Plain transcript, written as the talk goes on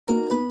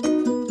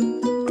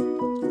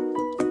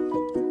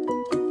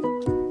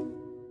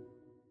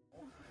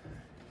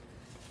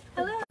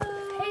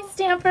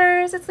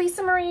guys, it's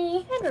Lisa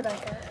Marie. And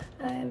Rebecca.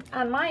 And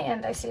on my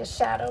end, I see a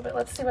shadow, but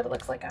let's see what it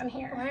looks like on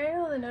here. Why are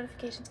all the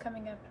notifications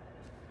coming up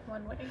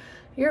one way?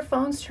 Your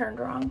phone's turned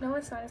wrong. No,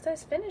 it's not. It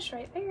says finish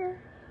right there.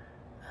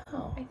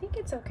 Oh. I think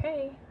it's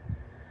okay.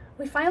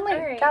 We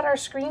finally got our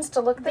screens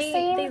to look the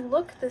same. They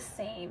look the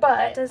same, but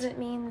that doesn't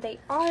mean they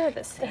are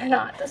the same. They're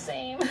not the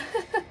same.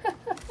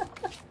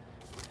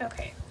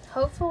 Okay,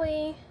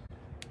 hopefully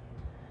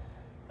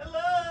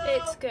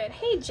it's good.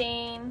 Hey,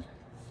 Jane.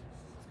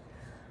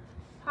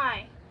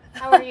 Hi,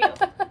 how are you?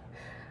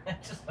 I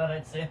just thought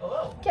I'd say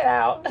hello. Get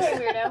out. Okay,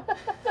 weirdo.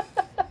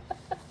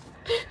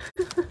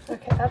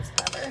 Okay, that's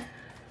better.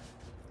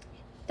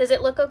 Does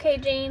it look okay,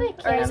 Jane?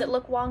 Hi, or does Kim. it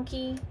look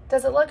wonky?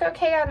 Does it look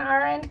okay on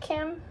our end,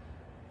 Kim?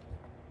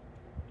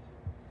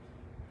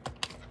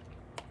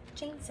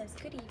 Jane says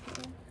good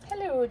evening.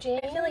 Hello, Jane.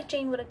 I feel like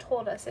Jane would have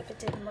told us if it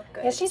didn't look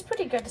good. Yeah, she's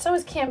pretty good. So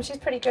is Kim. She's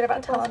pretty good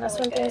about telling us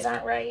really when things good.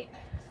 aren't right.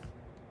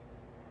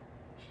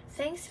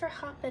 Thanks for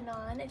hopping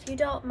on. If you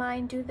don't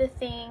mind, do the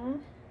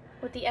thing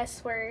with the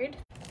S word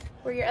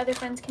where your other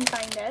friends can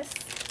find us.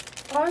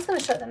 Well, I was going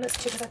to show them this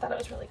too because I thought it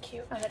was really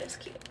cute. Oh, that is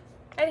cute.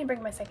 I didn't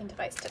bring my second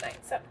device tonight,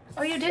 so.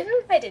 Oh, you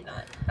didn't? I did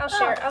not. I'll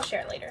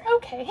share it later.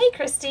 Okay. Hey,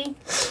 Christy.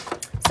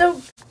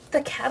 So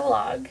the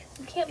catalog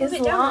You can't move is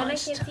it down and I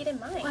launched. can't see it in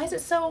mine. Why is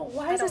it so?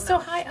 Why is don't it so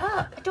know. high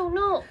up? I don't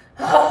know.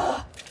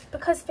 Oh,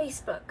 Because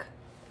Facebook.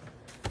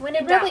 When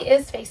it in really doubt,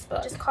 is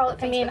Facebook. just call it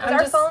Facebook. I mean, 'Cause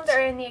our phones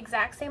are in the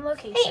exact same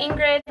location. Hey,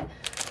 Ingrid.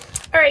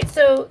 All right,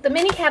 so the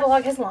mini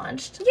catalog has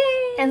launched.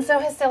 Yay! And so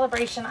has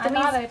Celebration. I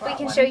thought I brought we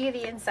can one. show you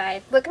the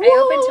inside. Look, I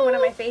Whoa! opened to one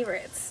of my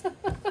favorites.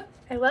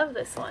 I love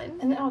this one.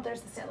 And oh,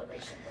 there's the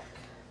Celebration book.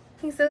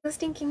 He's so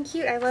stinking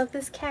cute. I love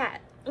this cat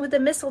with the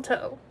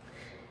mistletoe.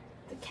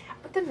 The cat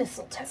with the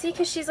mistletoe. See,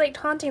 because she's like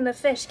taunting the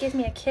fish. Give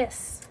me a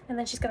kiss. And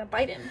then she's going to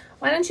bite him.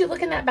 Why don't you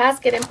look in that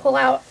basket and pull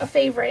out a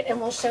favorite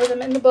and we'll show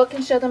them in the book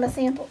and show them a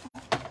sample.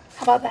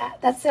 How about that?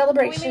 That's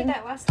Celebration. We made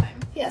that last time.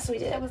 Yes, we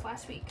did. That was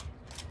last week.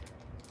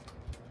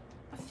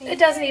 It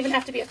doesn't even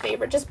have to be a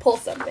favorite. Just pull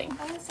something.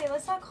 I was going to say,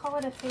 let's not call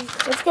it a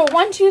favorite. Let's go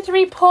 1, 2,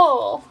 3,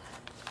 pull.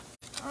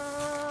 This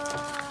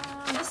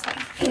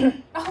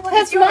one. Oh,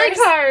 That's my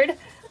card.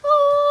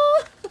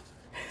 Oh.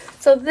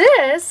 So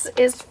this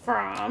is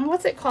from,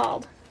 what's it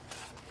called?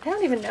 I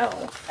don't even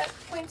know.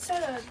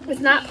 Poinsettia. It's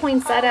not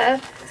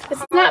poinsettia. It's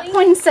Holly? not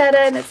poinsettia,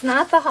 and it's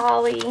not the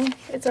holly.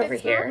 It's over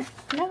It's here.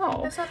 No.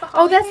 That's not the Oh,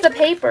 holly that's the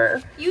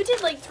paper. You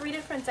did like 3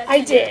 different sets. I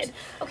of did. yours.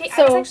 Okay,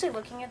 So- I was actually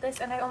looking at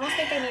this, and I almost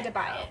think I need to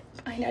buy it.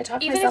 I know. I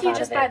talked Even myself if you out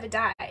just of buy it. the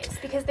dies,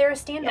 because they're a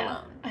standalone.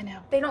 Yeah, I know.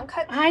 They don't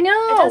cut. I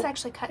know. It does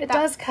actually cut. It that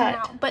does cut.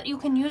 out, but you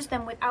can use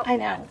them without. I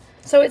know.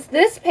 So it's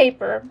this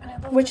paper, And I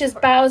love which this is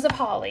book. Boughs of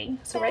Holly.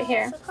 So right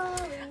here.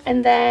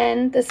 And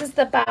then this is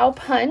the Bow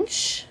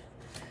Punch.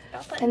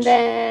 And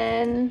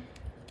then,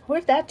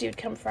 where'd that dude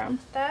come from?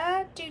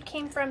 that dude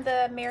came from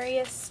the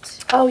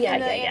merriest. Oh, yeah,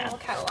 in the yeah, yeah. animal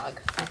catalog.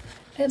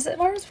 Is it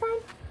where it's from?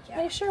 Yeah.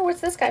 Are you sure?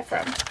 What's this guy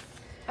from?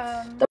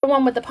 The The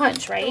one with the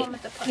punch, right? one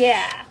with the punch.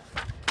 Yeah.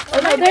 Oh,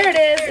 no, there it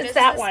is. There It's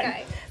that this one.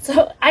 guy.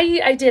 So I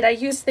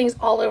used things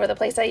all over the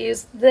place. I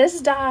used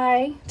this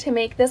die to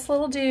make this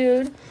little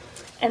dude.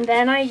 And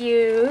then I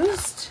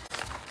used...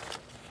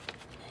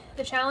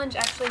 The challenge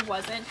actually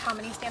wasn't how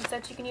many stamp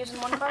sets you can use in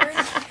one card,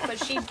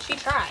 but she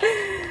tried.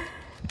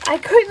 I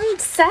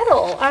couldn't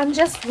settle on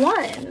just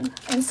one.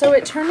 And so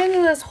it turned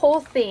into this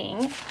whole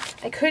thing.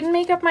 I couldn't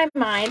make up my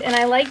mind, and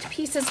I liked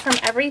pieces from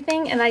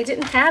everything, and I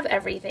didn't have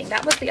everything.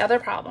 That was the other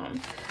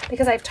problem,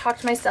 because I've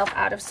talked myself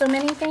out of so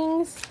many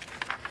things,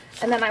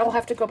 and then I will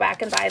have to go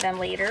back and buy them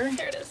later.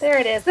 There it is. There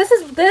it is.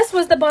 This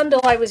was the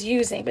bundle I was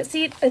using, but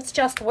see, it's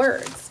just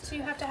words. So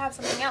you have to have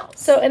something else.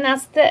 So, and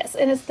that's this,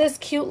 and it's this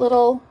cute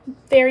little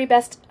very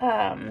best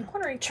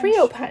Cornery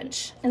trio punch.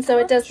 punch. And so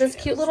it does this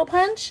cute little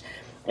punch.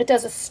 It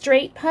does a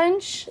straight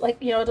punch, like,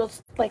 you know, it'll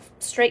like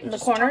straighten the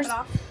Just chop corners, it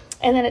off.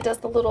 and then it does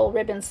the little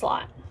ribbon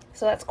slot.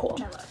 So that's cool.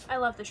 I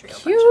love the trio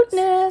punches.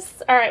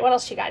 Cuteness. All right, what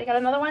else you got? You got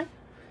another one?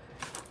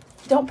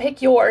 Don't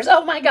pick yours.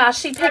 Oh my gosh,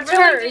 she I picked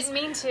really hers. didn't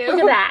mean to. Look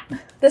at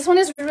that. This one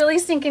is really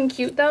stinking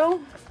cute though.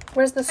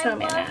 Where's the I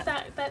snowman love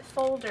at? that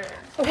folder.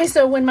 Okay,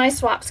 so when my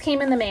swaps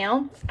came in the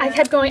mail, I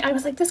kept going, I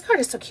was like, this card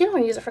is so cute, I'm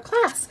going to use it for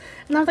class.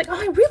 And I was like, oh,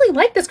 I really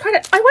like this card.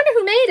 I wonder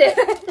who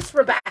made it. It's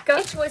Rebecca.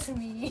 It was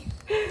me.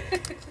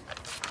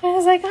 I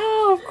was like,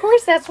 oh, of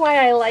course that's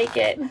why I like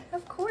it.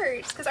 Of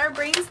course, because our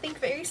brains think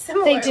very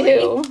similarly. They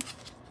do.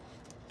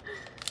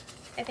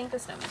 I think the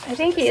snowman. I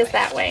think he is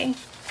that way.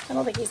 I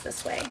don't think he's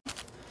this way.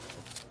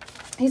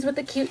 He's with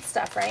the cute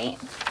stuff, right?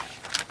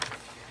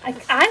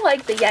 I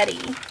like the Yeti.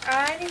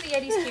 I think the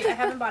Yeti's cute. I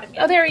haven't bought him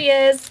yet. Oh, there he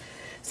is.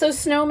 So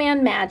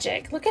Snowman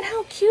Magic. Look at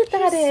how cute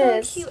that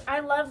is. So cute. I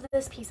love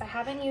this piece. I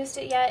haven't used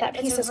it yet. That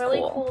piece it's is a really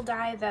cool. cool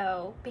die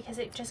though, because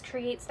it just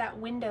creates that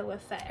window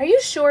effect. Are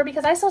you sure?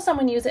 Because I saw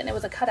someone use it and it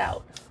was a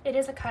cutout. It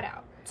is a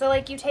cutout. So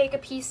like you take a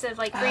piece of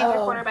like 3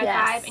 3/4 by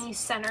 5 and you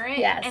center it,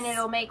 and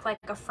it'll make like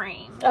a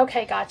frame.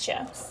 Okay,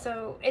 gotcha.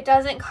 So it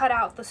doesn't cut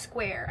out the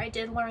square. I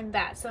did learn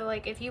that. So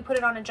like if you put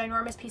it on a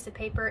ginormous piece of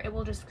paper, it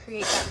will just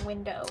create that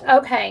window.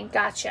 Okay,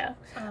 gotcha.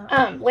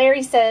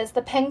 Larry says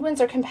the penguins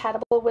are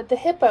compatible with the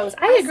hippos.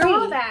 I agree. I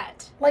saw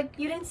that. Like,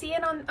 you didn't see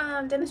it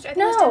on demonstration?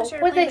 No,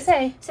 what did they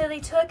say? So they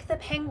took the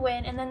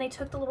penguin and then they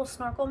took the little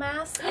snorkel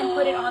mask and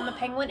put it on the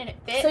penguin and it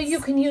fits. So you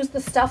can use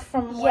the stuff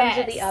from one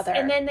to the other.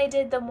 And then they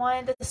did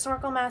the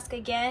snorkel mask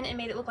again and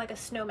made it look like a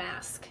snow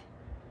mask.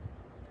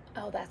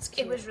 Oh, that's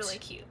cute. It was really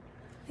cute.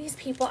 These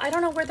people, I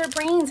don't know where their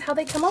brains, how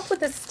they come up with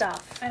this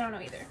stuff. I don't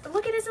know either. But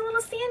look at this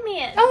little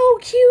Sandman. Oh,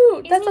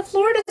 cute. Isn't That's a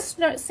Florida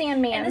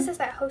Sandman. And this is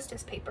that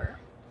Hostess paper.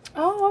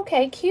 Oh,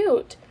 okay,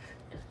 cute.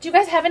 Do you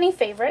guys have any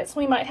favorites?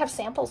 We might have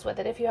samples with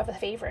it if you have a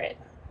favorite.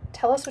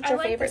 Tell us what your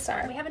favorites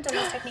are. We haven't done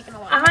this technique in a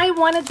while. I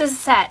wanted this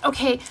set.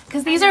 Okay,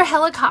 because these are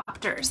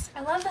helicopters.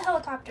 I love the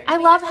helicopters. I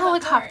love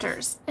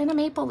helicopters and a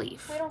maple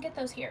leaf. We don't get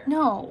those here.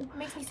 No. It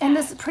makes me sad. And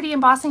this pretty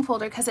embossing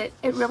folder because it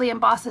really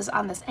embosses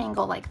on this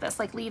angle like this,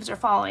 like leaves are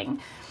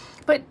falling.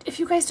 But if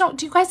you guys don't,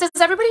 does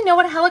everybody know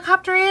what a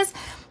helicopter is?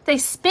 They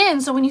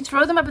spin, so when you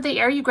throw them up in the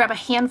air, you grab a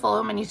handful of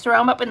them and you throw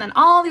them up and then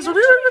all these...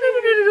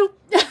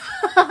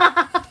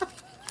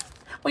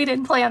 We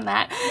didn't plan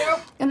that. Nope.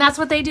 And that's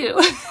what they do.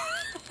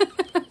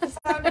 The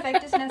sound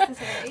effect is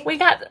necessary. We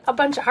got a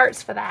bunch of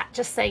hearts for that,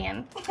 just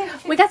saying.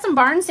 We got some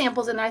barn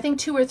samples in there, I think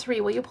 2 or 3.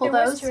 Will you pull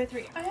those? 2 or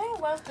 3. I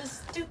love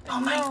this stupid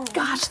Oh my gnome.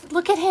 gosh,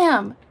 look at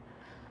him.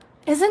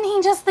 Isn't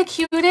he just the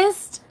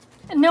cutest?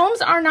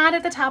 Gnomes are not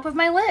at the top of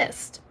my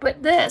list,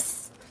 but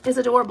this is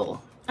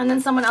adorable. And then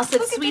someone else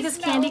said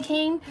sweetest candy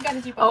cane. You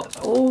gotta do both of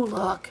them. Oh,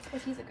 look.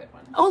 But he's a good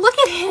one. Oh, look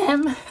at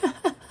him.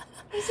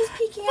 He's just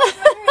peeking out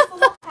from under his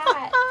little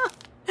hat.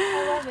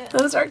 I love it.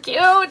 Those are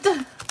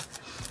cute.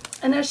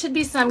 And there should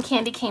be some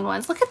candy cane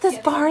ones. Look at this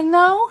barn,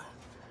 though.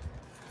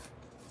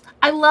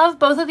 I love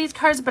both of these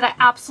cards, but I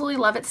absolutely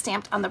love it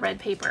stamped on the red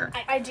paper.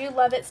 I do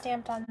love it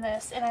stamped on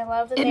this, and I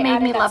love that It they made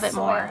added me that love it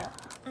soil. more.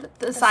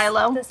 The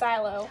silo. The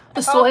silo.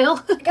 The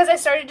soil. Because I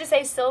started to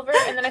say silver,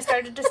 and then I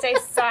started to say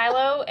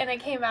silo, and it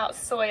came out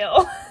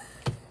soil.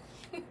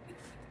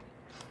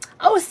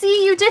 Oh,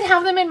 see, you did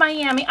have them in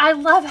Miami. I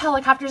love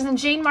helicopters, and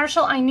Jane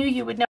Marshall, I knew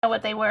you would know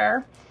what they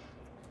were.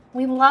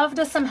 We loved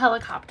us some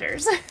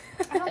helicopters.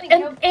 I don't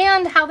think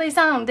and how they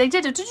sound. They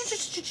did it.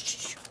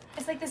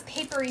 It's like this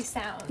papery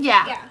sound.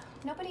 Yeah. Yeah.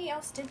 Nobody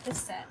else did this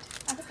set.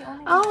 That was the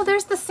only Oh, one.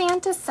 there's the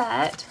Santa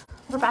set.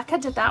 Rebecca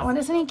did that one.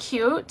 Isn't he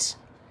cute?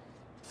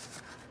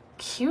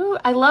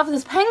 Cute. I love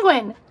this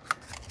penguin.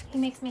 He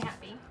makes me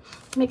happy.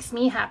 Makes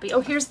me happy.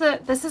 Oh,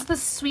 this is the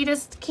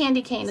sweetest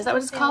candy cane. Is that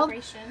what it's called?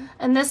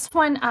 And this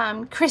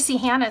one, Chrissy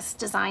Hannes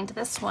designed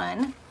this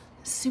one.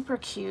 Super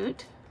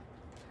cute.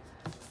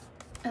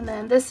 And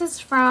then this is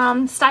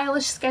from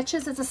Stylish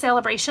Sketches. It's a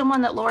celebration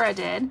one that Laura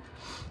did.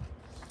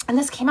 And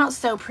this came out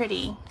so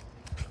pretty.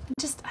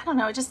 I don't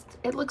know,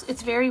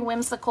 it's very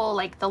whimsical,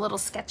 like the little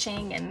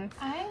sketching and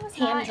I was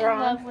hand not drawn.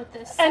 in love with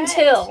this set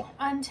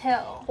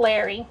until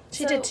Larry.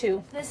 She did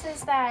too. This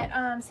is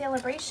that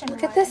celebration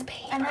Look one. at this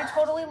paper. And I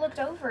totally looked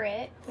over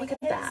it. Look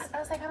at that. I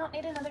was like, I don't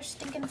need another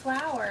stinking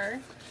flower.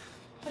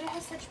 But it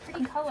has such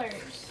pretty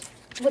colors.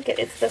 Look at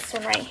it's this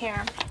one right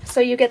here. So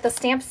you get the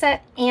stamp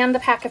set and the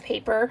pack of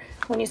paper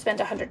when you spend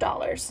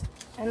 $100.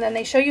 And then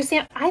they show you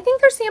I think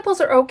their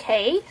samples are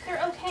okay.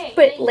 They're okay.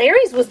 But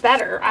Larry's was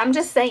better. I'm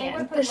just saying.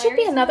 would put There should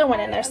be Larry's another in one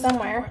the in there card.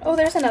 somewhere. Oh,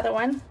 there's another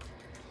one.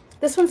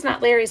 This one's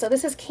not Larry's though.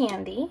 This is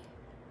Candy.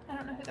 I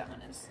don't know who that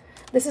one is.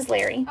 This is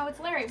Larry. Oh, it's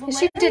Larry. Well,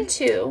 She did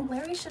too.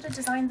 Larry should have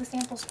designed the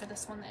samples for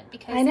this one then,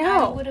 because I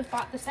know. I would have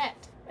bought the set.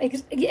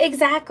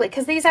 Exactly.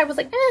 Because these I was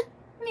like, they're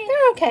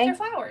okay. They're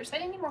flowers. I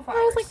didn't need more flowers.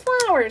 I was like,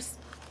 flowers.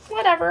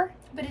 Whatever.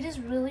 But it is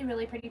really,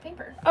 really pretty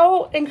paper.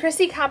 Oh, and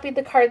Chrissy copied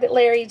the card that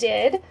Larry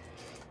did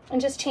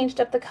and just changed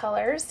up the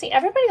colors. See,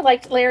 everybody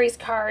liked Larry's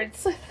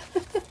cards.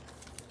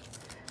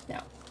 No.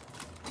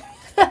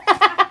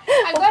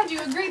 I'm glad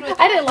you agreed with that.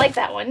 I didn't like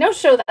that one. No,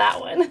 show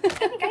that one. I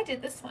think I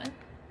did this one.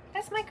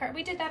 That's my card.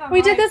 We did that on We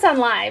live. did this on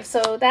live,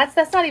 so that's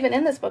not even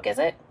in this book, is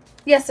it?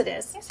 Yes, it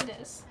is. Yes, it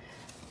is.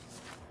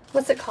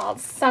 What's it called?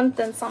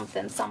 Something,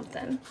 something,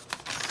 something.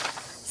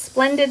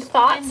 Splendid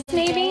Thoughts,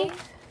 maybe? Day.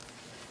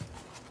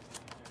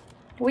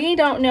 We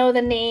don't know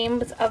the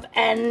names of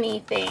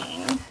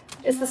anything.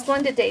 Is the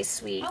Splendid Day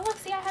sweet? Oh, look,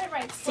 see, I had it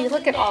right. See,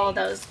 look at all of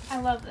those. I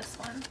love this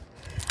one.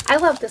 I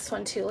love this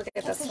one too. Look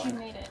at That's this because you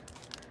one. made it.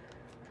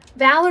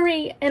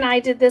 Valerie and I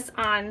did this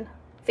on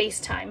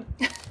FaceTime.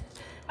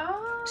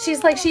 Oh.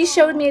 She's like, she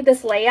showed me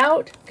this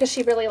layout because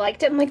she really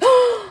liked it. I'm like,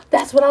 oh,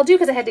 that's what I'll do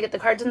because I had to get the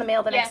cards in the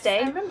mail the next day.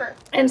 I remember.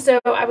 And so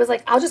I was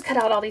like, I'll just cut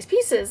out all these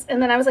pieces.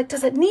 And then I was like,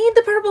 does it need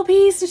the purple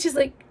piece? And she's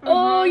like,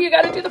 oh, you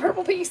got to do the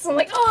purple piece. I'm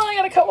like, oh, I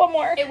got to cut one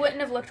more. It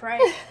wouldn't have looked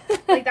right.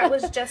 Like, that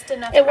was just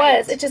enough. It right.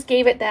 was. It just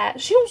gave it that.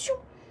 Shoo, shoo.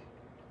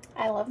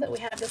 I love that we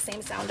have the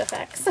same sound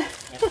effects.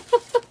 Yep.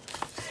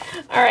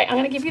 All right, I'm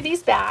going to give you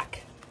these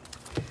back.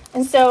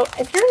 And so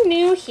if you're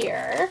new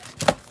here,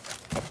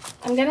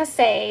 I'm going to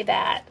say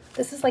that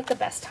this is like the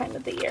best time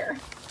of the year.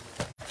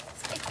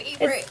 It's my favorite.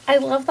 great. I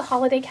love the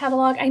holiday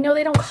catalog. I know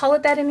they don't call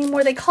it that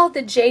anymore. They call it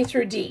the J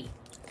through D.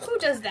 Who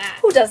does that?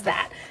 Who does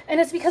that? And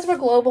it's because we're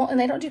global and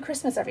they don't do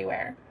Christmas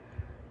everywhere.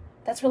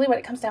 That's really what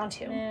it comes down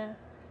to. Yeah.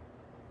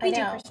 I We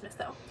do know. Christmas,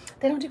 though.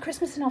 They don't do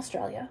Christmas in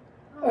Australia.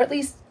 Or at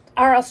least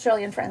our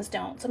Australian friends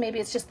don't. So maybe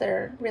it's just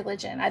their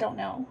religion. I don't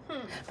know.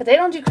 But they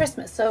don't do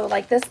Christmas. So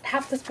like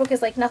half this book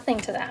is like nothing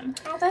to them.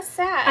 Oh, that's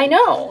sad. I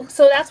know.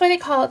 So that's why they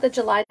call it the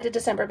July to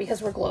December,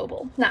 because we're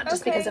global, not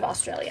just Okay. because of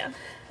Australia.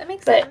 That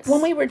makes But sense.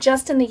 when we were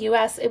just in the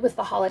US, it was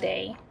the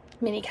holiday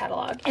mini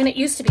catalog. And it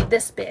used to be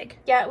this big.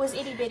 Yeah, it was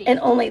itty bitty. And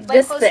only like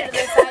this closer thick. to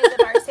the size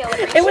of our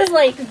celebration. It was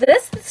like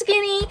this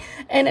skinny,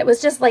 and it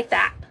was just like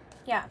that.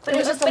 Yeah, but it it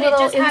was was just a but it little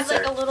just had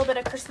insert. like a little bit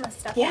of Christmas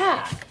stuff. in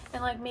Yeah. it.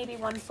 And like maybe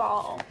one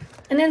fall.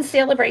 And then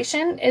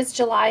Celebration is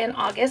July and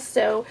August,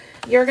 so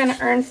you're going to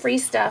earn free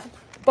stuff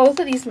both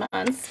of these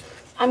months.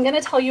 I'm going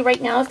to tell you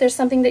right now, if there's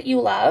something that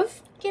you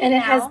love Get and it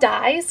it has now.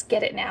 dies,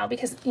 get it now,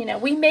 because, you know,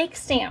 we make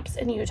stamps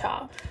in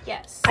Utah.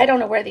 Yes. I don't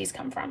know where these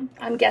come from.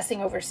 I'm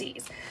guessing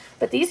overseas.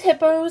 But these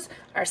hippos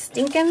are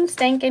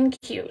stinking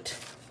cute.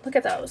 Look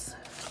at those.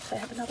 Do I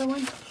have another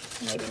one?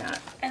 Maybe not.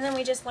 And then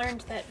we just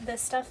learned that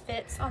this stuff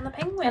fits on the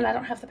penguin. And I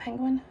don't have the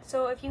penguin.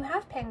 So if you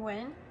have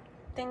penguin,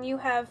 then you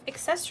have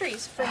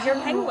accessories for your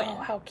penguin. Oh,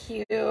 how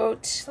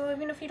cute. So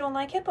even if you don't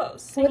like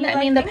hippos, and Wouldn't you that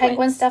like mean the penguin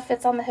penguins, stuff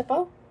fits on the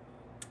hippo?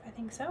 I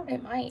think so.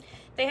 It might.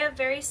 They have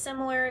very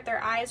similar.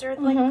 Their eyes are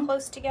like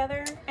close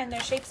together, and their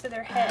shapes of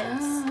their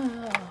heads.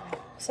 Oh,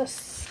 so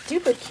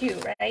stupid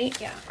cute, right?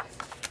 Yeah.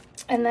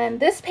 And then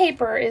this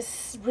paper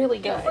is really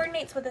It good.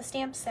 coordinates with a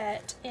stamp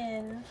set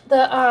in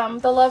The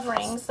love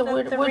rings, the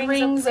wood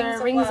rings, or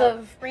rings love.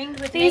 of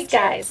Ringed with these nature.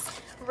 guys.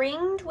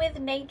 Ringed with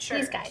nature.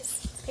 These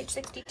guys. It's page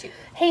 62.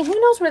 Hey, who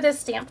knows where this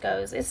stamp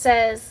goes? It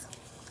says,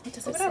 what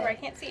does Flip it it over. I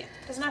say? can't see it.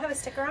 Does it not have a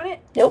sticker on it?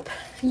 Nope.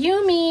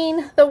 You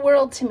mean the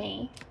world to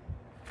me.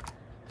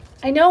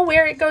 I know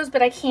where it goes,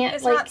 but I can't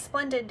It's like. not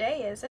Splendid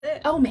Day, is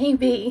it? Oh,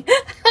 maybe.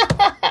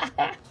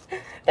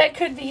 That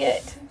could be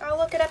it. I'll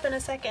look it up in a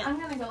second. I'm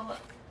gonna go look.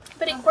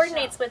 But it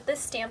coordinates with this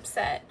stamp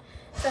set.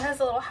 So it has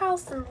a little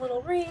house and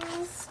little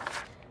rings.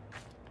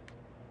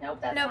 Nope,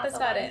 that's Nope, not that's the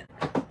not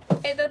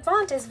one. it. The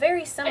font is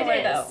very similar, It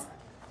is, though.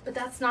 but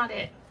that's not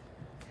it.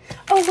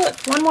 Oh, look,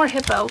 one more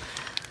hippo.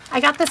 I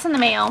got this in the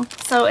mail.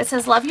 So it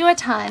says, love you a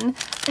ton.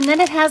 And then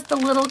it has the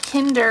little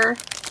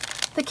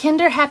the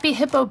Kinder Happy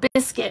Hippo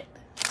biscuit.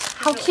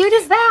 How cute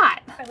is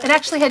that? It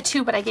actually had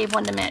two, but I gave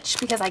one to Mitch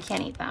because I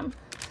can't eat them.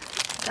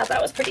 I thought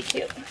that was pretty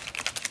cute.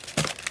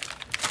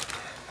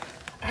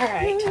 All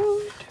right.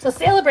 So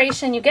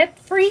Celebration, you get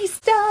free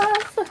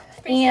stuff.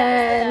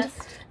 And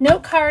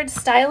note cards,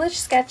 stylish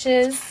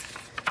sketches.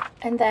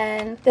 And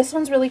then this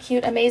one's really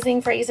cute.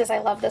 Amazing phrases. I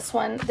love this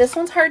one. This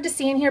one's hard to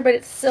see in here, but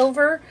it's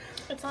silver.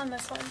 It's on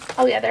this one.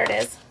 Oh yeah, there it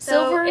is. So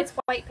Silver. it's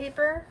white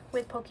paper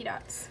with polka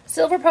dots.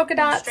 Silver polka And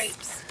dots.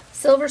 stripes.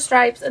 Silver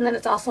stripes, and then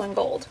it's also in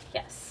gold.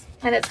 Yes.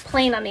 And it's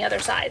plain on the other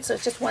side, so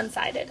it's just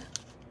one-sided.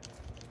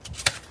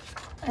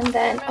 And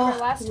then, Remember oh,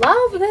 last week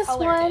love we this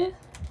colored one. it.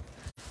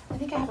 I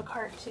think I have a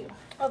card too.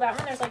 Oh, that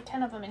one? There's like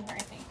 10 of them in here, I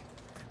think.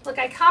 Look,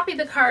 I copied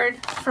the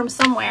card from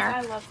somewhere.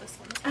 I love this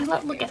one. This I one's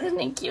love, my look at favorite.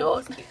 it, isn't it cute?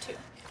 It's cute too.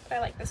 But I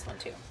like this one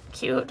too.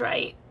 Cute,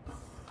 right?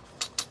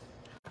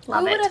 Love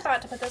Who would have it.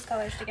 thought to put those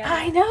colors together?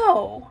 I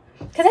know.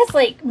 Because that's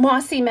like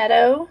Mossy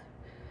Meadow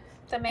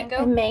The mango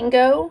and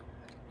Mango,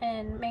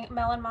 and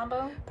melon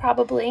mambo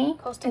probably.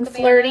 Coastal And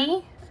Cabana.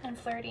 Flirty. and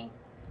flirty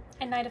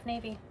and Night of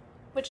Navy,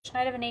 which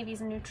Night of a Navy is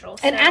neutral.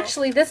 And so-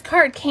 actually, this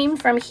card came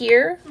from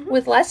here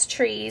with less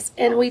trees,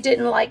 and we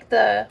didn't like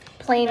the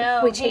plain.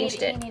 no, we changed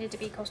he it, needed to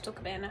be Coastal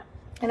Cabana.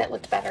 and it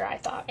looked better, I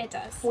thought. It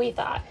does. We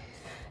thought.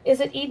 Is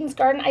it Eden's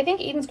Garden? I think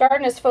Eden's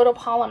Garden is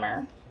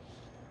photopolymer.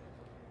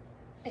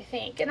 I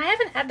think. And I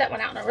haven't had that one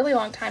out in a really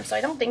long time, so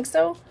I don't think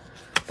so.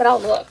 But I'll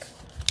look.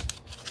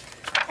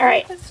 All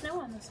right. Put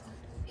snow on this one.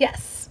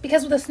 Yes,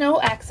 because the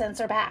snow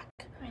accents are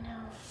back. I know.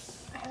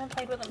 I haven't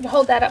played with them. You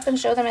hold that up and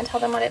show them and tell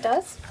them what it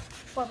does.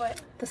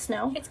 What? The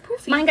snow. It's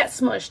poofy. Mine got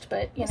smushed,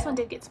 but you This know. one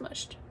did get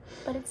smushed,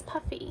 but it's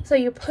puffy, So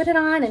you put it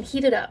on and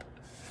heat it up.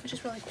 which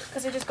is really cool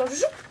because it just goes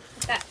zoop,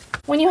 like that.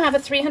 When you have a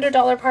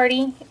 $300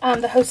 party,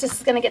 the hostess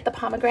is going to get the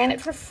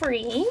pomegranate for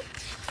free.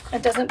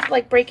 It doesn't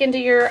like break into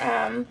your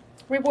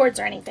rewards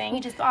or anything. You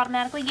just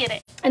automatically get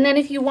it. And then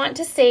if you want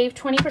to save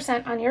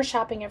 20% on your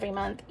shopping every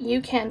month,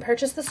 you can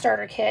purchase the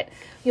starter kit.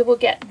 You will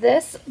get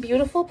this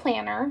beautiful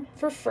planner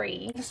for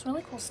free. This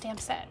really cool stamp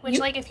set, which You-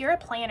 like if you're a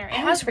planner, it I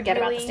always has forget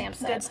about the really stamp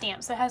set. good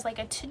stamps. So it has like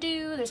a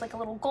to-do, there's like a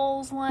little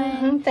goals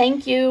one.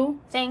 Thank you.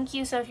 Thank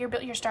you. So if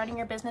you're starting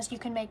your business, you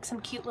can make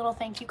some cute little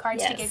thank you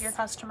cards to Yes. give your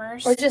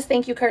customers Or just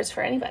thank you cards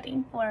for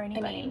anybody. or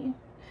anybody. I mean,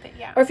 But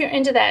yeah. or if you're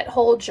into that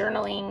whole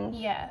journaling,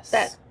 Yes.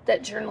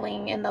 that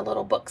journaling in the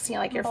little books, you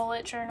know, like your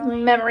bullet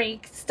journaling.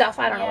 memory stuff.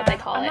 I don't know what they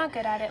call I'm it. not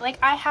good at it. Like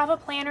I have a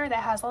planner that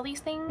has all these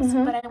things,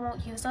 but I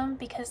won't use them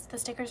because the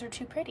stickers are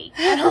too pretty.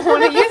 I don't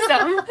want to use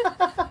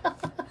them.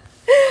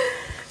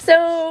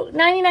 So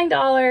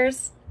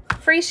 $99.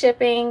 free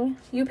shipping.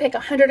 You pick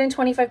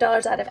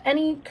 $125 out of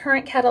any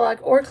current catalog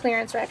or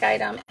clearance rack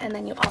item, and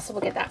then you also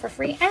will get that for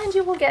free, and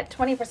you will get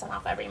 20%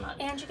 off every month.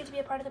 And you get to be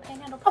a part of the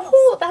Panhandle Pulse.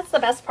 Oh, that's the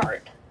best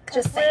part.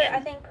 Just We're, saying. I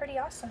think, pretty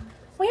awesome.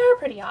 We are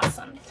pretty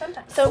awesome.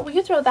 Sometimes. So will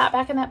you throw that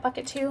back in that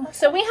bucket too? Okay.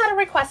 So we had a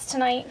request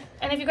tonight,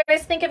 and if you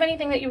guys think of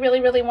anything that you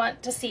really, really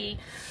want to see,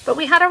 but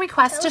we had a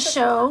request to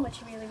show what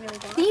you really, really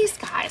want. These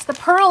guys, the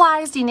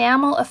Pearlized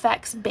Enamel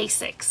Effects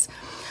Basics,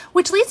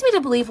 which leads me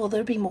to believe, will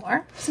there be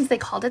more since they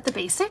called it the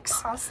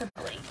Basics?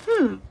 Possibly.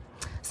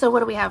 So what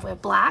do we have? We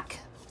have black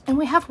and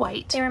we have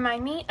white. They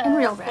remind me of and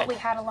real red. what we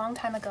had a long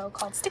time ago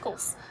called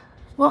stickles.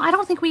 Well, I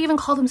don't think we even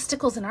called them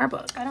stickles in our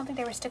book. I don't think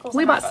they were stickles.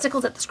 We in our bought book.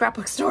 stickles at the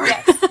scrapbook store.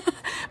 Yes.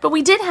 But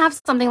we did have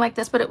something like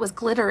this, but it was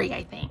glittery,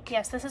 I think.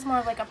 Yes, this is more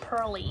of like a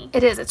pearly.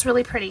 It is. It's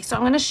really pretty. So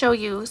I'm going to show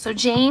you. So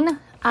Jane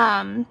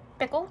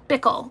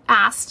Bickle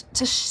asked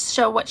to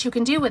show what you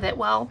can do with it.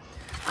 Well,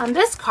 on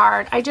this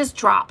card, I just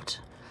dropped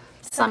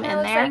some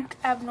in there. Like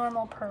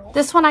abnormal pearl.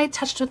 This one I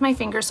touched with my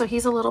finger, so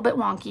he's a little bit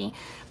wonky.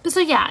 But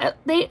so yeah,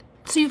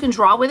 so you can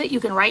draw with it,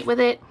 you can write with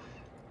it.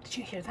 Did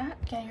you hear that?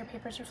 Yeah, your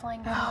papers are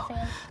flying down the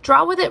fan.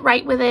 Draw with it,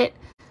 write with it.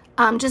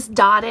 Just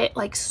dot it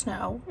like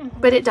snow.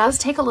 But it does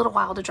take a little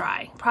while to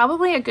dry.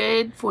 Probably a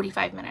good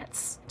 45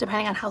 minutes,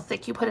 depending on how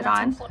thick you put it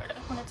on. In Florida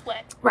when it's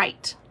wet.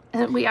 Right.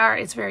 And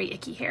it's very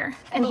icky here.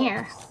 And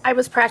here, I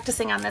was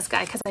practicing on this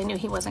guy because I knew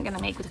he wasn't going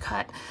to make the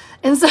cut.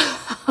 And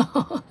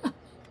so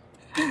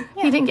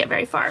he didn't get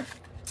very far.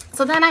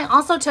 So then I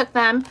also took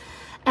them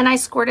and I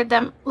squirted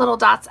them little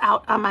dots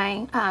out on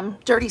my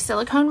dirty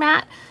silicone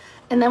mat.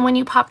 And then when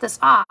you pop this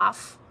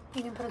off,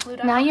 you can put a glue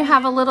dot. Now you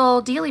have a little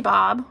dealy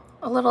bob,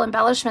 a little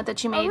embellishment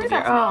that you made of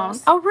your own.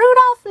 Nose. A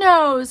Rudolph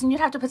nose. And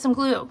you'd have to put some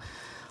glue.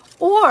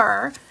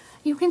 Or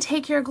you can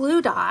take your glue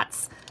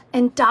dots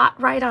and dot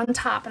right on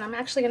top, and I'm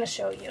actually going to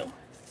show you.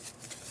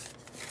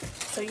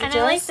 So I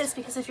like this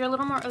because if you're a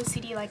little more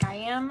OCD like I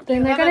am,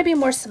 then they're going to be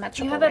more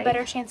symmetrical. You have a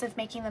better chance of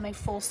making them a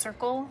full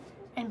circle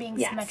and being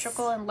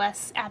symmetrical and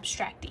less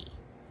abstracty.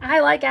 I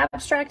like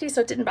abstracty,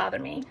 so it didn't bother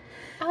me.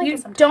 I like you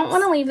it sometimes. Don't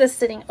want to leave this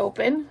sitting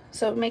open,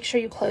 so make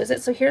sure you close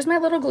it. So here's my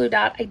little glue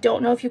dot. I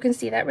don't know if you can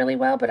see that really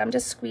well, but I'm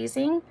just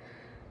squeezing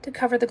to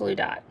cover the glue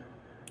dot.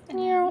 And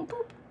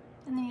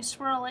then you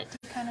swirl it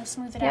to kind of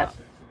smooth it out.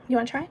 You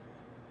want to try?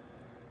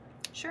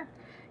 Sure.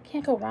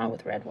 Can't go wrong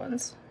with red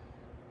ones.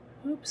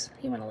 Oops,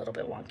 he went a little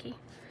bit wonky.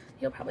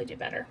 You'll probably do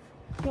better.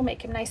 You'll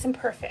make him nice and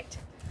perfect.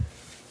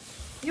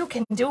 You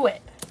can do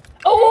it.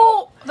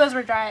 Oh! Those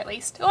were dry at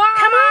least. Come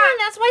on,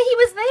 that's why he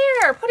was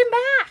there. Put him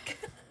back.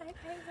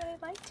 I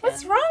liked him.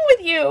 What's wrong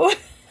with you?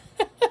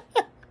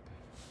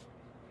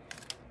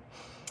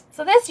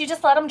 So this, you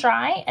just let them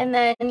dry, and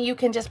then you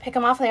can just pick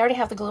them off. They already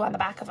have the glue on the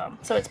back of them,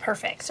 so it's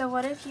perfect. So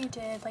what if you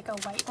did like a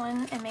white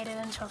one and made it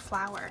into a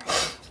flower?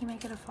 Can you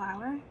make it a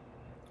flower?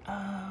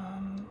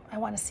 I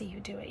want to see you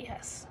do it,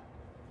 yes.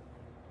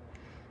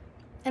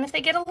 And if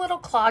they get a little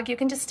clogged, you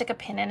can just stick a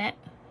pin in it.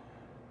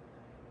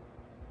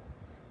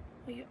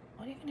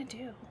 What are you going to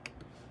do?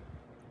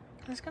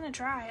 It's going to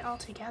dry all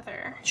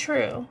together.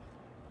 True.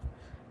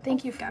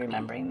 Thank you for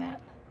remembering that.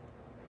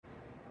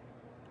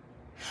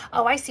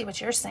 Oh, I see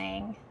what you're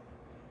saying.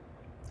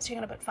 So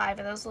you're going to put 5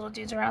 of those little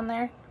dudes around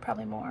there?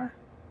 Probably more.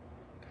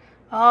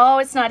 Oh,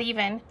 it's not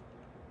even.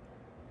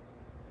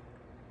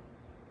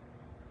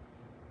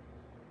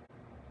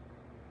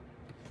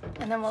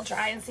 And then we'll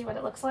dry and see what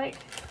it looks like.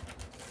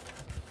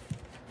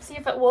 See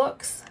if it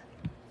works.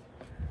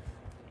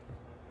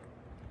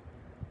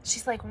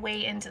 She's like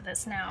way into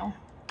this now.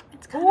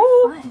 It's kind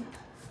of fun.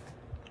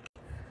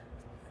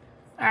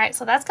 All right,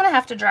 so that's going to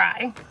have to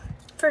dry.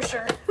 For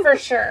sure. For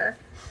sure.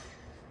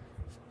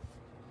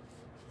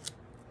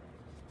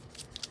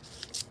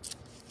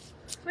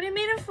 But it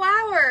made a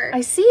flower.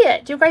 I see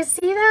it. Do you guys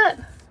see that?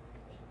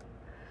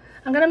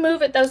 I'm going to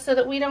move it though so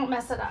that we don't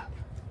mess it up.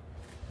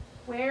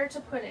 Where to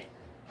put it?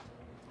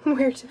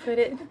 Where to put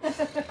it?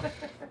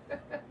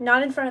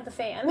 Not in front of the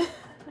fan.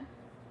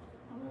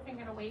 I'm moving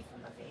it away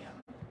from the fan.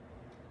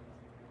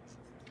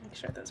 Make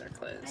sure those are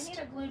closed. I need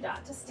a glue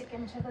dot to stick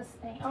into this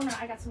thing. Oh no,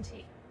 I got some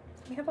tape.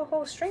 You have a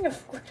whole string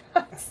of glue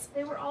dots.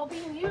 They were all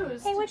being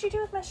used. Hey, what'd you do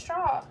with my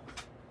straw?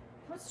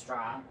 What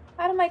straw?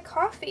 Out of my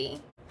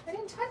coffee. I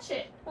didn't touch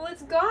it. Well,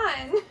 it's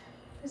gone.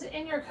 Is it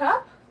in your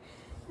cup?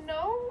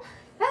 No.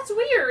 That's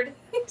weird.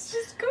 It's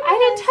just gone.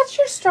 I didn't touch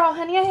your straw,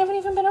 honey. I haven't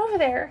even been over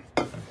there.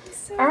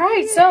 So all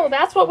right, so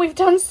that's what we've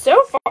done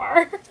so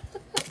far.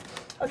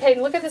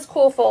 Okay, look at this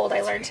cool fold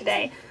I learned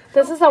today.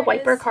 This is a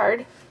wiper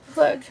card.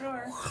 Look.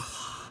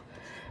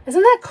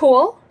 Isn't that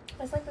cool?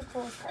 It's like the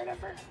coolest card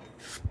ever.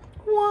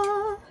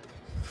 Wah.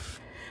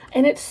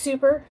 And it's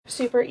super,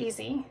 super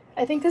easy.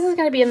 I think this is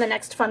going to be in the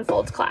next Fun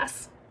Folds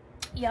class.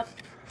 Yep.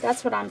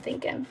 That's what I'm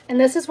thinking. And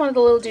this is one of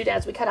the little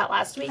doodads we cut out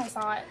last week. I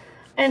saw it.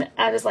 And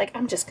I was like,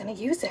 I'm just going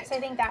to use it. So I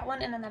think that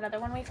one and then that other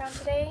one we found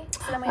today.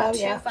 So then we have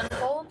 2 Fun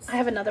Folds. I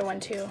have another one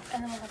too.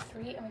 And then we'll have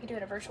 3 and we can do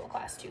it a virtual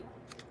class too.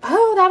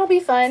 Oh, that'll be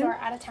fun. So our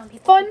out of town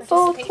people Fun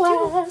Fold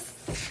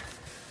class.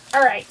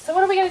 All right, so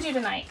what are we going to do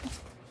tonight?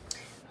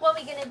 What are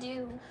we going to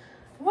do?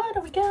 What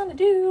are we gonna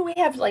do? We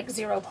have like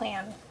zero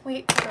plan.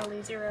 We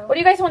totally zero. What do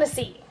you guys want to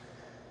see?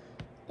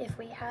 If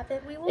we have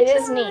it, we will It try.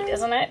 is neat,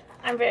 isn't it?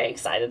 I'm very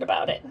excited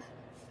about it.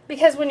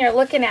 Because when you're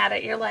looking at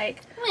it, you're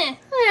like, Meh.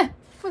 eh.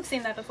 We've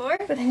seen that before.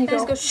 But then you And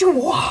go, it goes shoo.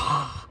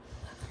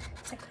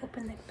 It's like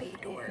open the bay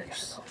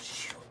doors.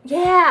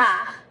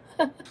 yeah.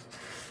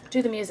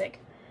 Do the music.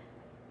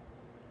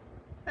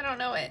 I don't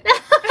know it.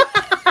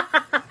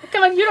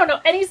 Come on, you don't know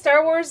any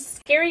Star Wars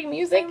scary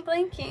music? I'm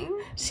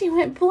blinking. She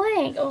went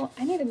blank. Oh,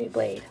 I need a new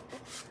blade.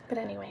 But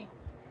anyway,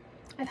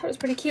 I thought it was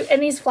pretty cute.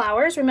 And these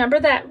flowers, remember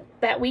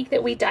that week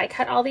that we die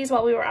cut all these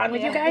while we were on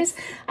with you guys?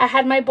 I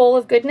had my bowl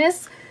of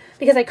goodness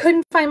because I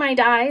couldn't find my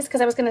dyes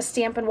because I was going to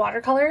stamp in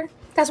watercolor.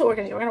 That's what we're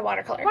going to do. We're going to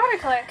watercolor.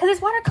 Watercolor, because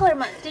it's watercolor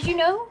month. Did you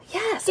know?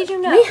 Yes. Did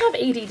you know? We have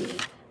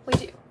ADD. We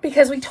do.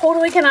 Because we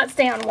totally cannot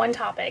stay on one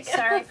topic.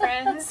 Sorry,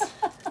 friends.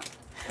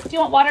 Do you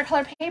want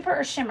watercolor paper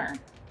or shimmer?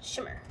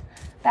 Shimmer.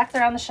 Back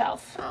there on the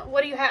shelf.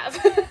 What do you have?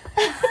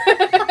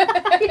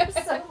 You're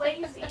so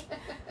lazy.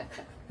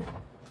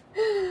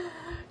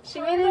 She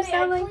made it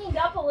sound like cleaned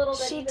up a little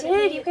bit. she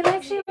did. You can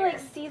actually like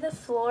see the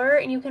floor,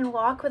 and you can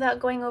walk without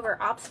going over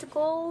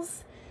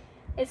obstacles.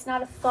 It's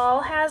not a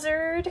fall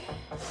hazard.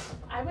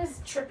 I was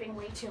tripping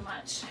way too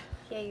much.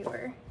 Yeah, you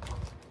were.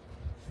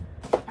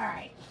 All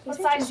right. What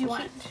size do you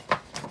want?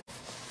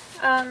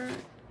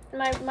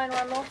 My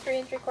normal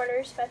 3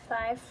 3/4 by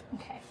 5.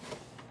 Okay.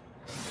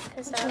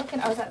 Because What you looking?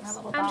 Oh, is that my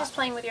little I'm dot? just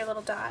playing with your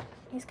little dot.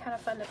 He's kind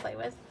of fun to play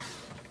with.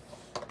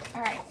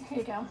 All right. Here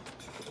you go.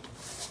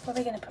 What are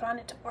we gonna put on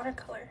it to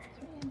watercolor?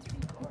 3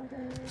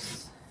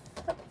 3/4.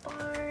 A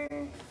bar.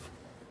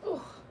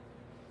 Ooh.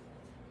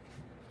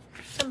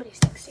 Somebody's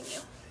texting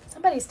you.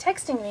 Somebody's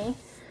texting me.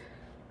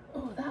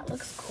 Oh, that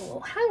looks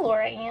cool. Hi,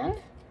 Laura Ann.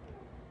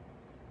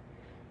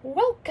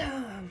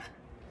 Welcome.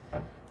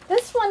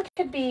 This one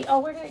could be, oh,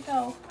 where did it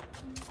go?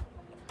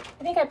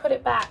 I think I put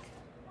it back.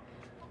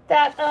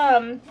 That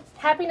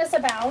Happiness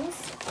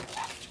Abounds.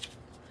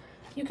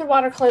 You could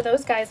watercolor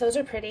those guys. Those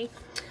are pretty.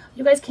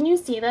 You guys, can you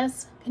see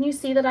this? Can you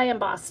see that I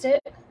embossed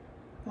it?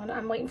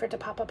 I'm waiting for it to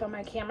pop up on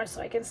my camera so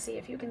I can see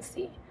if you can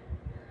see.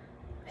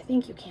 I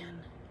think you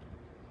can.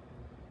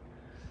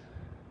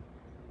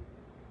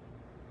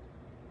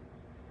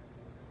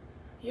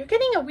 You're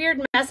getting a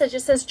weird message. It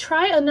says,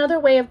 try another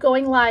way of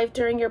going live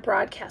during your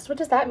broadcast. What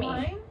does that mean?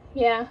 Mine?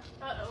 Yeah.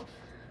 Uh-oh.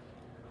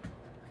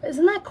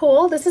 Isn't that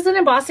cool? This is an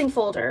embossing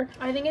folder.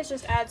 I think it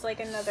just adds like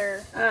another...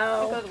 It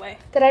Oh. goes away.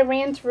 That I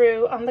ran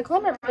through on the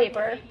glimmer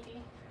paper.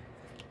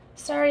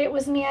 Sorry, it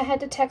was me. I had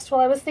to text while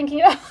I was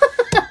thinking.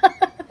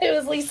 It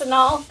was Lisa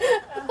Null.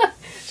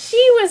 She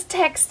was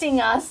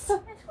texting us.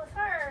 It's with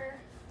her.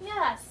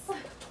 Yes.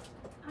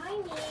 I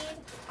need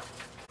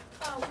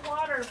a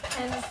water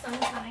pen of some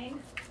kind.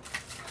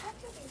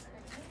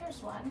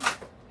 Here's one.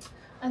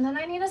 And then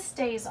I need a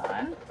stays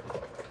on.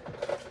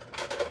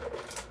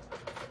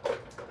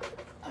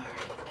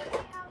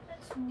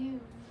 That's new.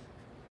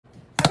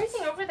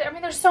 Everything over there. I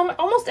mean, there's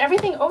almost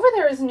everything over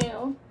there is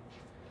new.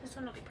 This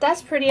one will be pretty.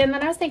 That's pretty. And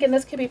then I was thinking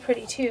this could be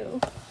pretty too.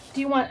 Are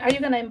you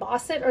going to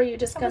emboss it or are you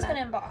just I'm going just going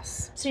to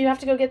emboss. So you have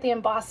to go get the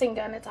embossing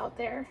gun. It's out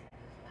there.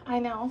 I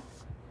know.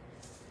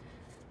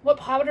 What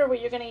powder were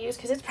you going to use?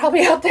 Because it's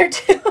probably out there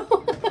too.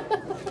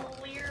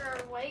 Clear or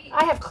white?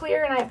 I have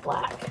clear and I have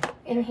black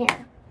in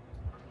here.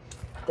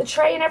 The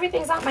tray and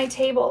everything's on my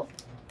table.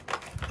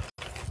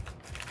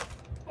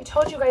 I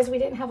told you guys we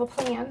didn't have a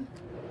plan.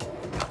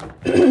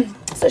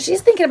 So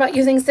she's thinking about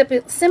using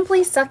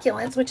Simply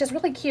Succulents, which is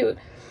really cute.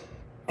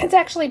 It's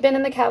actually been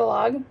in the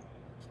catalog.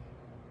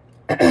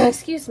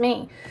 Excuse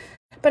me.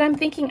 But I'm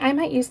thinking I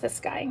might use this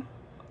guy.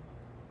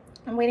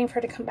 I'm waiting for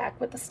her to come back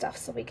with the stuff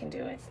so we can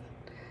do it.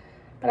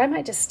 But I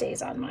might just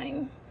stays on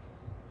mine.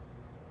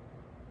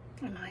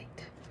 I might.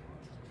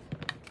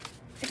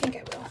 I think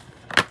I will.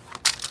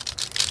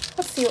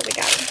 Let's see what we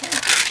got in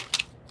here.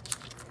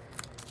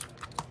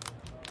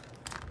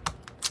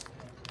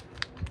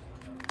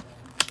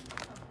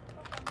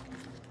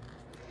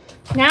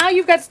 Now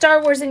you've got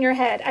Star Wars in your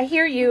head. I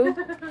hear you.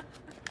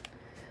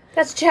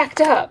 That's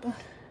jacked up.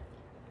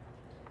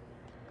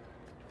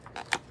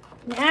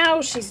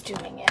 Now she's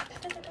doing it.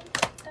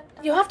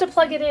 You have to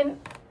plug it in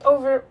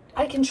over.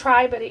 I can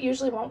try, but it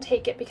usually won't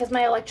take it because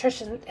my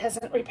electrician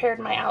hasn't repaired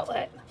my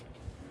outlet.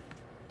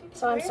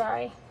 So I'm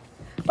sorry.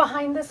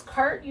 Behind this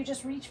cart, you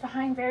just reach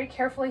behind very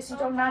carefully so you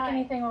don't knock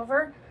anything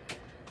over.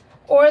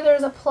 Or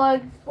there's a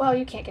plug. Well,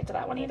 you can't get to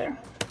that one either.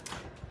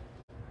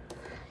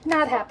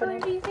 Not happening.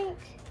 What do you think?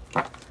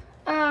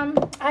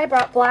 I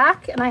brought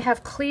black and I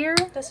have clear.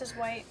 This is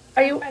white.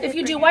 Are you? If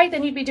you do white,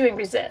 then you'd be doing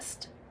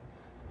Resist.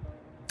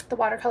 The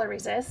watercolor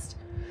Resist,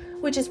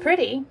 which is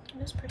pretty.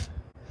 It is pretty.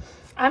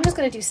 I'm just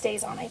gonna do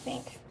stays on, I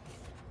think.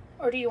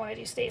 Or do you want to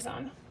do stays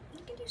on? You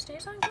can do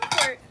stays on. Go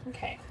for it.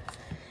 Okay.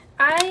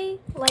 I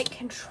like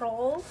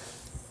control.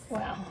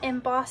 Well,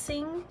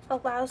 Embossing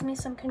allows me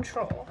some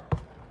control.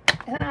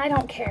 and I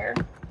don't care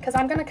because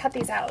I'm gonna cut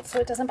these out so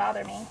it doesn't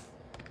bother me.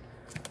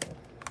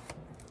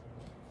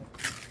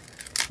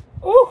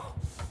 Ooh,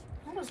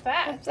 What was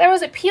that? there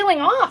was it peeling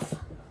off.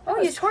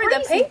 Oh, you tore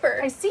the paper.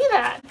 I see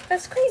that.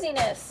 That's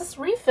craziness. Let's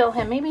refill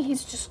him. Maybe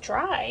he's just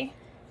dry.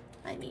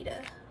 I need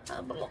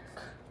a block.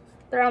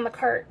 They're on the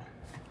cart.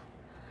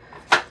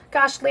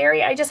 Gosh,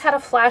 Larry, I just had a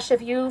flash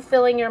of you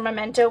filling your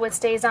Memento with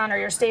Stays On or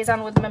your Stays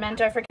On with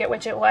Memento. I forget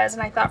which it was,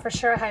 and I thought for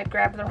sure I had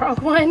grabbed the wrong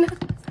one.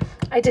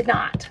 I did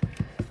not,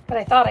 but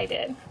I thought I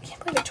did. I can't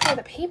believe I tore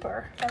the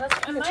paper. Yeah,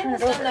 I might have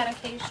done that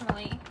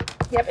occasionally.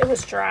 Yep, it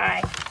was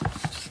dry.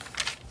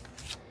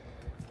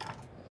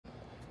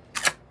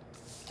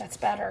 That's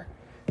better.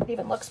 It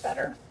even looks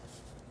better.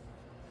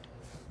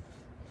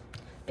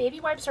 Baby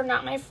wipes are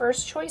not my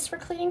first choice for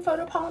cleaning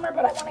photopolymer,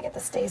 but I want to get the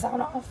Stays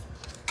On off.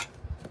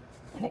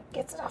 And it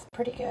gets it off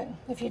pretty good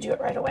if you do it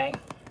right away.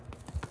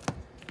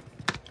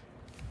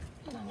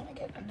 And I'm going to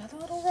get another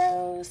little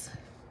rose.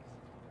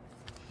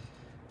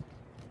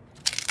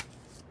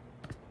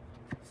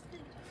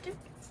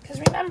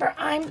 Because remember,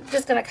 I'm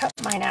just going to cut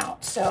mine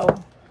out, so.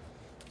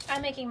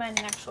 I'm making mine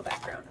an actual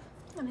background.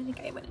 And I think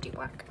I want to do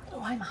black.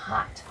 Oh, I'm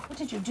hot. What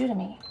did you do to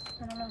me?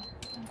 I don't know.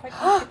 I'm quite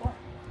comfortable.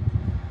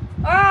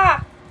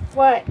 Ah!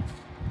 What?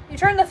 You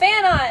turned the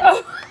fan on.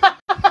 Oh,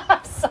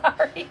 I'm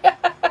sorry.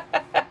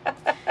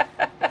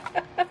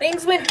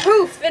 Things went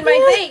poof in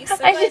my face.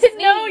 I didn't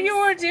know you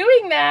were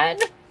doing that.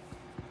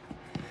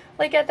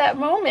 Like at that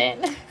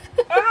moment.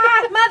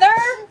 Ah, mother!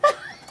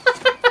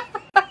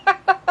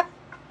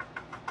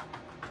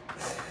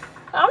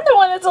 I'm the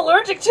one that's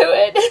allergic to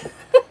it.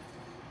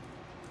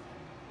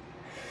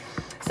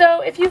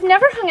 So if you've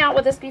never hung out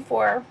with us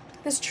before,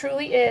 this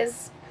truly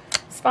is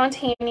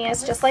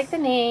spontaneous, just like the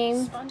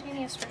name.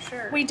 Spontaneous for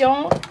sure. We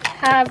don't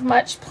have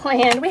much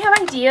planned. We have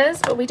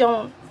ideas, but we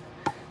don't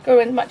go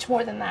in much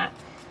more than that.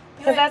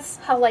 Because that's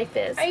how life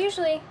is. I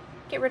usually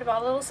get rid of all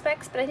the little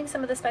specks, but I think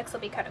some of the specks will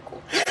be kind of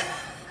cool.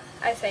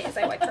 I say as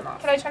I wipe them off.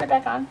 Can I turn it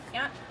back on?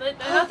 Yeah, but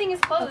nothing is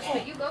closed, Okay.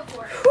 but you go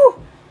for it.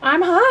 Whew,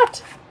 I'm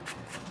hot.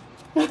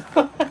 Walk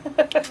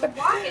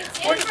it,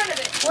 stand in front of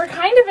it. We're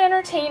kind of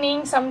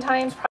entertaining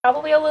sometimes,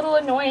 probably a little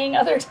annoying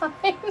other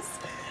times.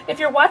 If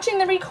you're watching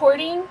the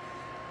recording,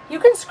 you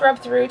can scrub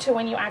through to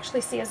when you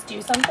actually see us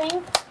do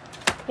something.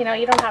 You know,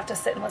 you don't have to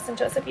sit and listen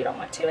to us if you don't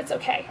want to. It's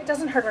okay. It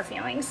doesn't hurt our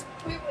feelings.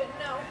 We wouldn't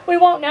know. We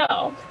won't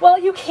know. Well,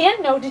 you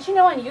can know. Did you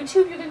know on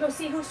YouTube you can go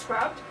see who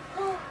scrubbed?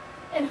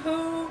 And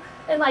who,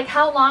 and like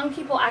how long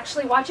people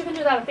actually watch. You can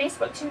do that on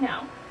Facebook too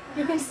now.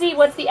 You can see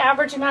what's the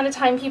average amount of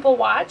time people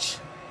watch.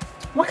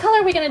 What color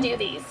are we going to do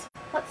these?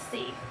 Let's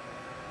see.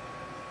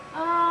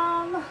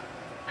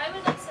 I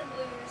would like some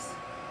blues.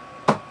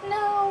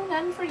 No,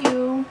 none for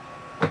you.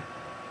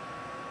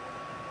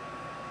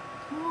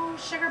 Oh,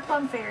 sugar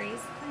plum fairies.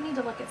 I need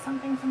to look at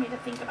something for me to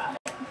think about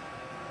it.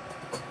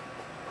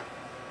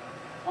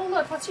 Oh,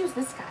 look, let's use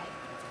this guy.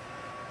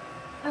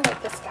 I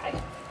like this guy.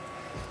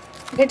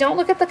 Okay, don't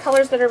look at the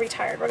colors that are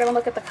retired. We're going to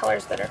look at the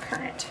colors that are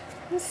current.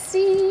 Let's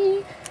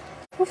see.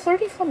 Oh,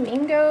 Flirty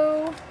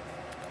Flamingo.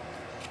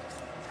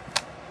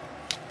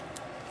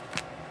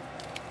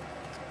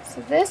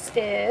 So this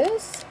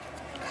is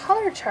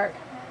color chart.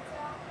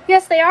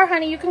 Yes, they are,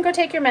 honey. You can go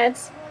take your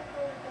meds.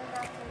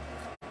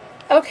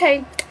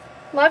 Okay.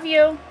 Love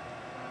you.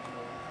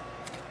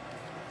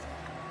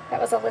 That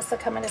was Alyssa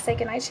coming to say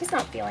goodnight. She's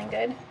not feeling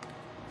good.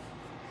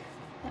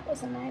 That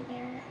was a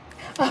nightmare.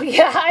 Oh,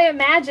 yeah, I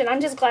imagine. I'm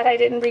just glad I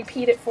didn't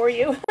repeat it for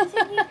you.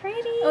 Isn't he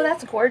pretty? Oh,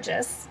 that's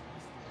gorgeous.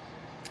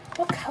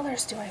 What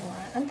colors do I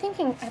want? I'm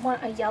thinking I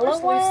want a yellow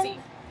Where's one. Lucy?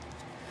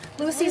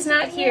 Lucy's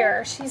not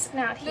here. She's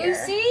not here.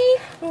 Lucy?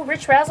 Ooh,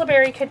 Rich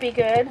Razzleberry could be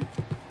good.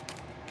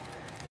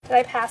 Did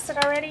I pass it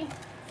already?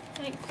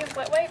 Like with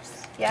wet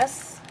wipes?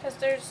 Yes. Because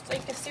there's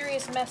like a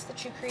serious mess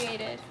that you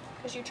created.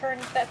 Because you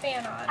turned that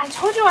fan on. I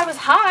told you I was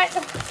hot.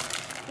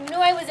 You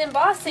knew I was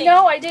embossing.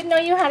 No, I didn't know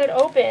you had it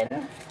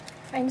open.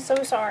 I'm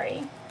so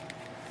sorry.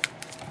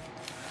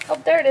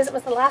 Oh, there it is. It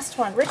was the last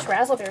one. Rich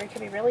Razzleberry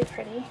could be really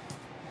pretty.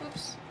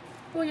 Oops.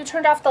 Oh, you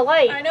turned off the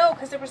light. I know,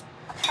 because there was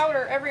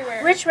powder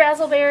everywhere. Rich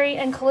Razzleberry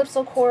and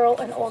Calypso Coral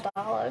and Old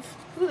Olive.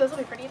 Ooh, those will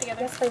be pretty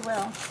together. Yes, they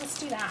will. Let's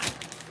do that.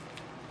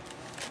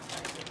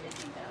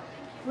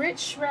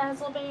 Rich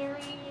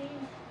Razzleberry,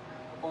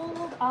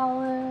 Old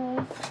Olive.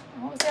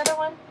 And what was the other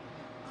one?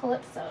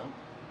 Calypso.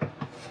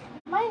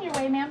 Am I in your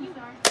way, ma'am? You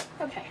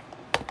are. Okay.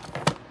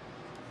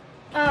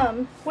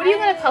 What are you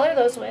going to color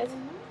those with?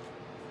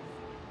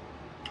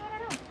 I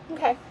don't know.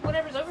 Okay.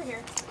 Whatever's over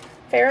here.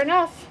 Fair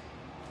enough.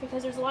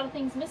 Because there's a lot of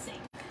things missing.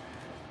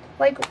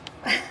 Like,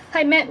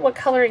 I meant what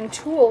coloring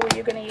tool were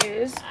you going to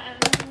use?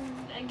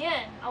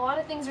 Again, a lot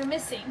of things are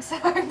missing, so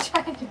I'm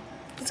trying to...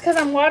 It's because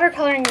I'm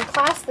watercoloring in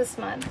class this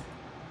month.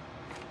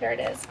 There it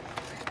is.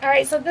 All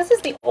right, so this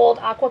is the old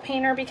aqua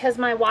painter because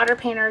my water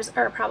painters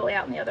are probably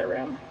out in the other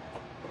room.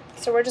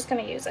 So we're just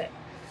going to use it.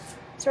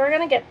 So we're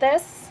going to get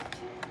this.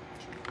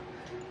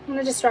 I'm going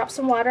to just drop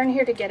some water in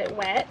here to get it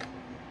wet.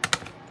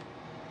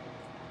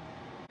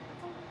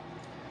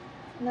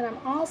 And then I'm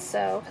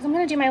also, because I'm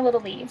going to do my little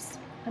leaves,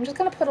 I'm just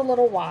going to put a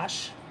little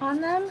wash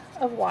on them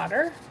of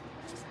water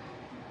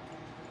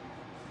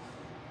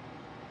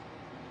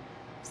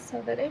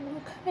so that it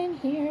will come in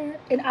here.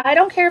 And I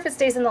don't care if it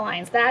stays in the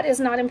lines. That is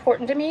not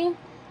important to me.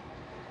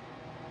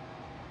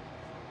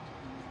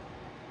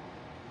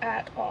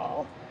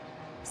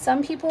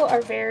 Some people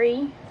are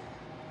very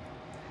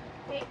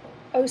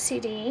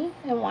OCD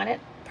and want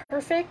it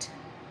perfect,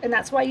 and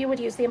that's why you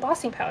would use the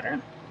embossing powder,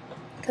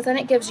 because then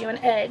it gives you an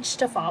edge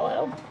to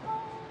follow.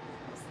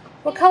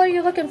 What color are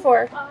you looking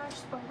for? Are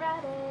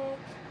sporadic,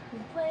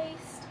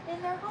 placed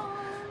in their home.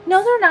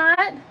 No, they're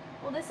not.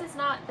 Well, this is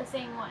not the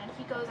same one.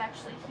 He goes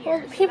actually here.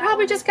 Well, so he that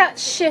probably one just is got not-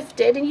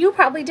 shifted, and you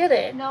probably did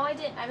it. No, I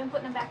didn't. I've been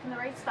putting them back in the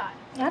right spot.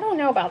 I don't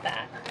know about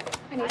that.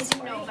 I need do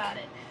some know ink. about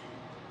it.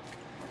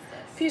 What's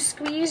If this? you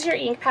squeeze your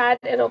ink pad,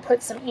 it'll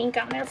put some ink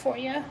on there for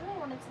you. I really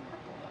wanted some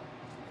purple.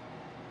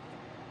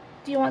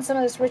 Do you want some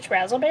of this rich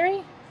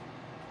raspberry?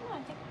 Oh,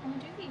 I think I'm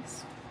gonna do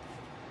these.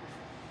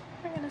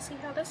 We're gonna see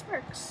how this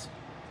works.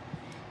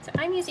 So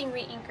I'm using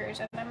re-inkers,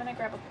 and I'm gonna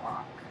grab a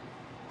block.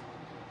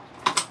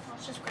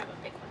 Let's just grab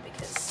a big one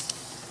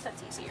because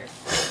that's easier.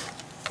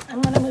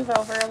 I'm going to move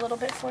over a little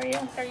bit for you.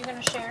 Are you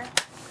gonna share?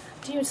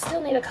 Do you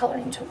still need a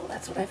coloring tool?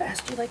 That's what I've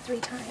asked you like 3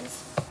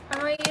 times.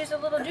 I use a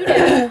little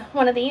doodad.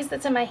 One of these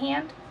that's in my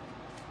hand?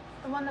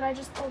 The one that I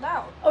just pulled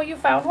out. Oh, you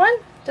found one?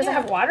 Does it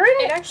Yeah. have water in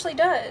It it? actually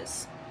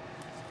does.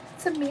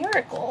 It's a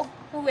miracle.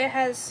 Oh, it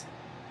has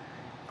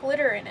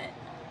glitter in it.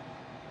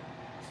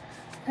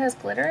 It has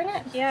glitter in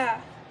it?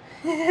 Yeah.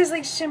 It has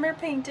like shimmer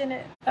paint in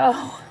it.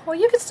 Oh, well,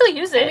 you can still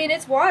use it. I mean,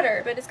 it's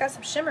water, but it's got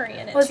some shimmery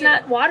in it. well, it's too.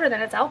 not water,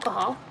 then it's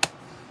alcohol.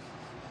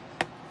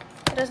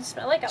 It doesn't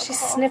smell like alcohol. She's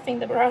sniffing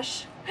the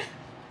brush.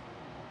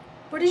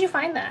 Where did you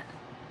find that?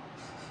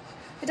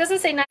 It doesn't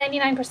say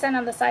 99%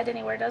 on the side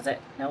anywhere, does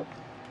it? Nope.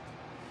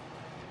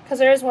 Because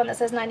there is one that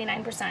says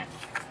 99%. I'm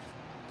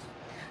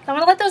going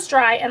to let those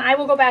dry, and I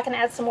will go back and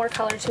add some more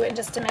color to it in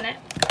just a minute.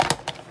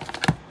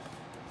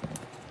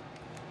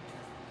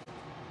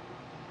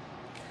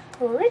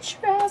 Rich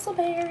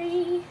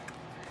raspberry.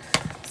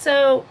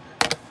 So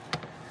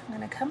I'm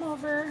going to come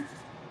over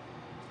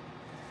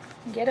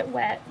and get it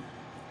wet.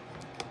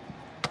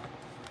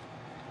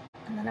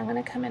 And then I'm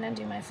going to come in and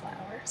do my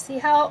flower. See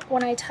how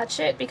when I touch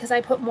it, because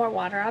I put more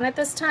water on it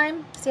this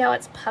time, see how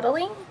it's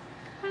puddling?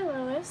 Hi,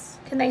 Lois.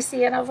 Can they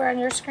see it over on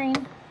your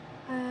screen?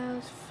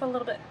 For a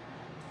little bit.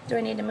 Do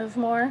I need to move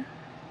more?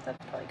 That's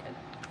probably good.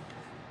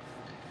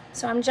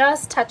 So I'm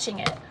just touching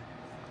it.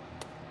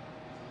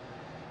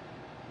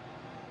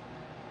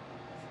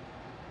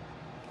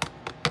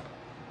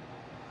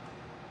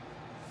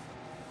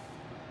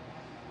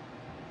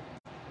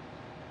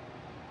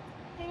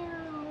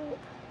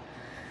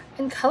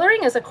 And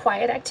coloring is a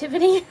quiet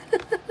activity.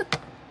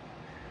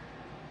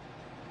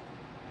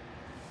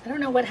 I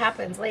don't know what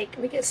happens. Like,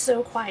 we get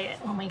so quiet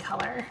when we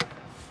color.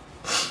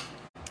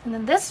 And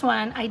then this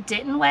one, I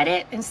didn't wet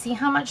it, and see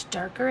how much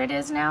darker it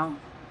is now?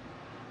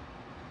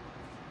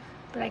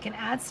 But I can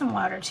add some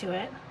water to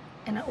it,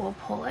 and it will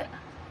pull it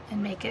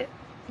and make it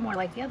more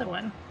like the other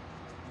one.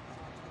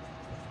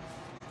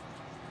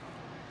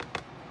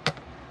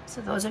 So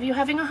those of you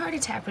having a heart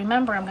attack,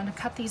 remember I'm going to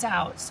cut these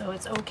out, so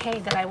it's okay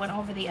that I went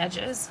over the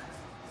edges.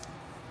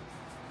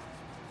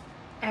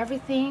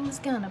 Everything's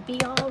gonna be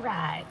all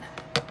right.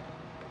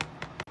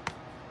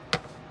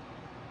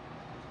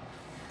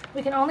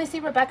 We can only see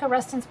Rebecca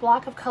Rustin's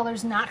block of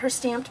colors, not her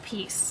stamped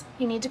piece.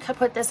 You need to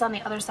put this on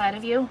the other side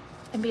of you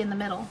and be in the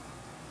middle.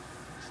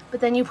 But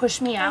then you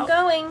push me out.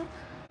 I'm going.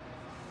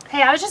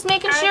 Hey, I was just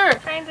making sure. I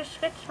was trying to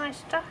switch my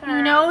stuff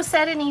around. No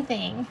said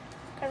anything.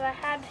 Because I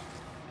had...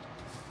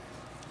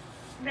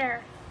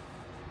 There.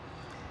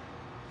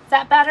 Is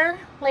that better?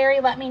 Larry,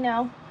 let me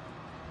know.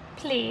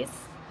 Please.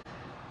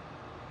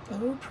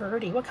 Oh,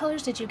 pretty. What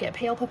colors did you get?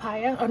 Pale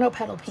papaya? Oh, no,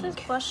 petal This pink.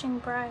 is Blushing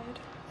Bride.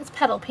 It's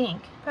petal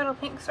pink. Petal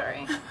pink,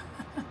 sorry.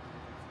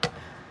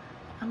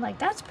 I'm like,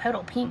 that's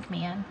petal pink,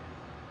 man.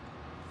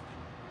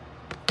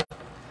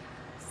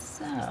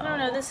 So. I don't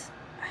know, this...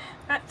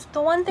 That's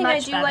the one thing I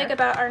Much do better. like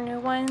about our new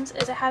ones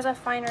is it has a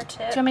finer tip.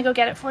 Do you want me to go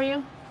get it for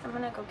you? I'm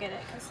gonna go get it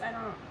because I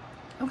don't...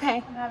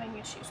 Okay. I'm having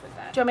issues with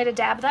that. Do you want me to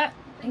dab that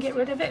and get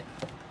rid of it?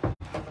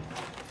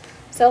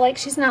 So like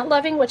she's not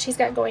loving what she's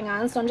got going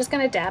on, so I'm just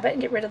going to dab it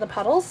and get rid of the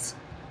puddles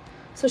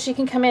so she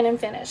can come in and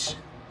finish.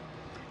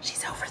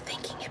 She's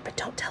overthinking it, but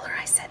don't tell her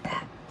I said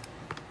that.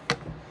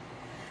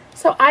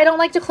 So I don't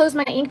like to close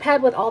my ink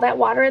pad with all that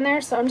water in there,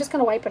 so I'm just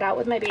going to wipe it out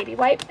with my baby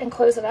wipe and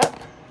close it up.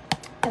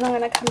 And I'm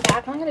going to come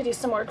back. I'm going to do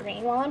some more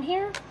green while I'm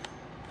here.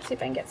 See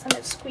if I can get some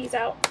to squeeze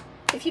out.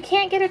 If you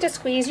can't get it to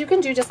squeeze, you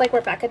can do just like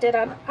Rebecca did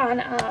on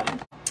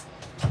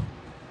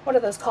what are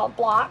those called,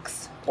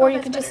 blocks, or you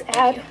can just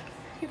add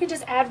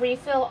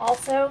refill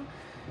also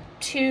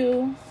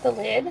to the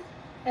lid,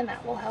 and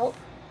that will help.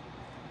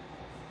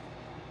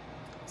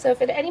 So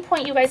if at any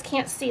point you guys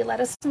can't see, let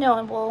us know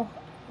and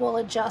we'll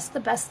adjust the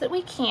best that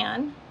we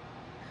can.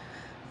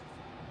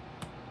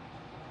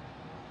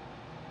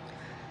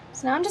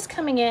 So now I'm just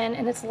coming in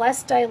and it's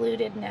less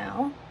diluted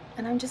now,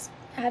 and I'm just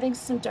adding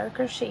some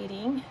darker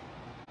shading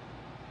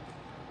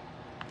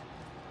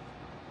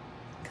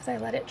because I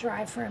let it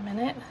dry for a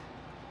minute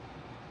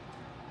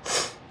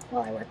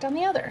while I worked on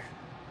the other.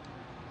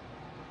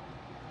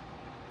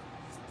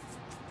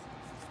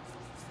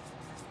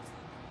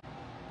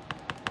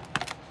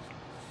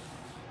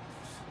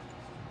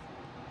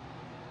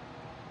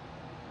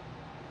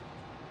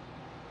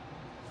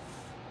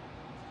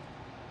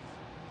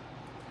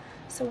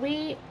 So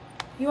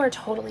you are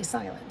totally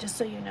silent, just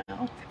so you know.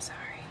 I'm sorry.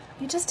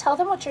 You just tell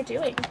them what you're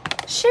doing.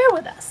 Share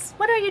with us.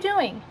 What are you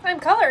doing? I'm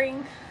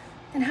coloring.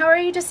 And how are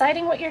you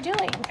deciding what you're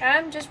doing?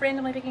 I'm just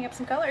randomly picking up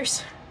some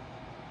colors.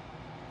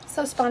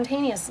 So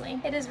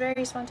spontaneously. It is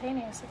very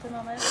spontaneous at the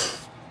moment.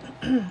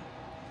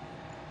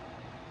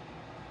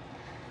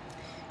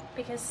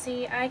 Because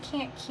see, I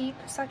can't keep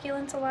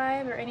succulents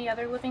alive or any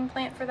other living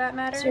plant for that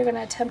matter. So you're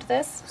gonna attempt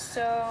this?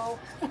 So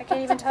I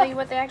can't even tell you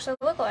what they actually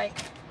look like.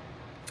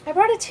 I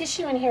brought a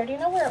tissue in here. Do you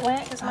know where it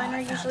went? Because mine are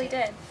usually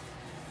dead.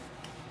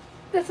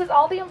 This is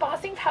all the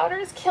embossing powder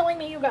is killing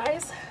me, you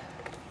guys.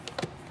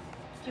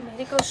 You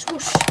made it go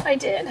swoosh. I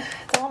did.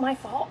 It's all my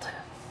fault.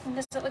 And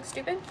does it look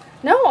stupid?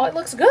 No, it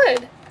looks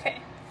good. Okay.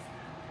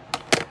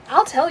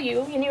 I'll tell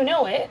you, and you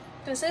know it.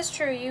 If this is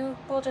true, you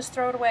will just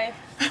throw it away.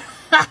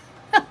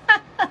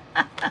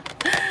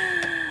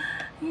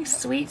 You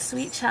sweet,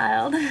 sweet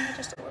child.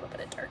 Just a little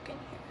bit of dark in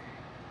here.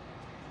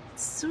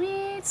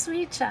 Sweet,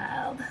 sweet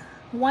child.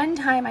 One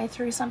time I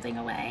threw something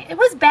away. It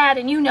was bad,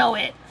 and you know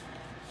it.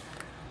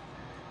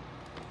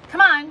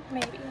 Come on.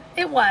 Maybe.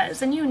 It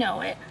was, and you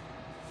know it.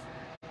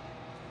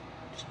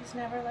 She's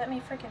never let me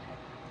forget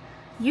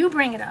it. You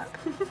bring it up.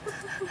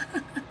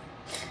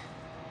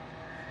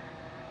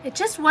 It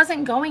just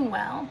wasn't going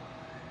well.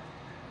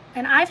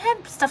 And I've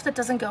had stuff that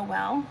doesn't go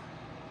well.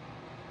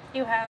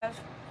 You have.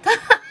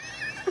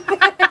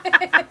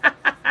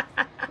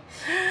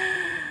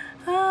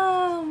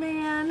 Oh,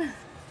 man.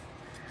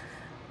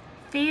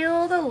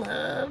 Feel the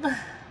love.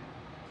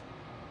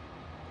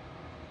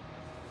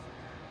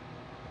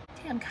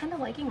 I'm kind of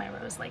liking my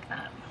rose like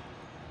that.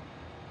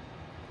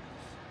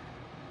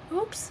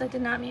 Oops, I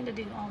did not mean to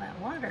do all that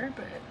water,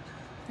 but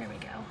there we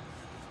go.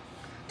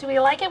 Do we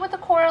like it with the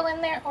coral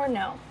in there or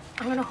no?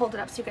 I'm going to hold it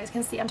up so you guys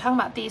can see. I'm talking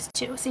about these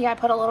two. See, I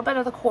put a little bit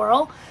of the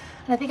coral,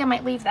 and I think I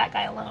might leave that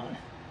guy alone.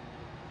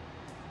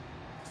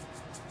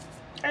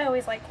 I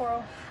always like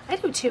coral. I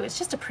do too. It's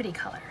just a pretty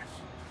color.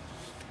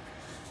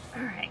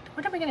 All right,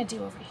 what are we going to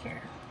do over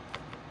here?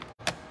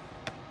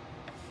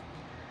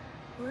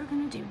 We're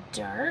going to do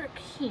dark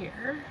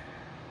here.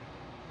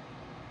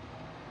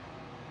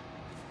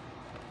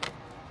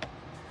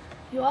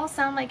 You all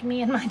sound like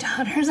me and my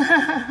daughters.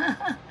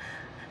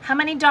 How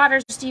many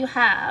daughters do you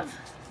have?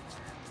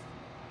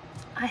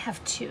 I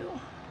have 2.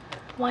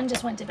 One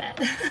just went to bed.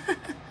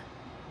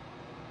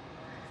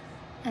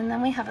 And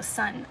then we have a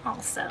son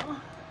also.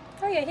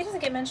 Oh yeah, he doesn't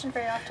get mentioned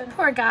very often.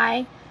 Poor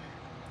guy.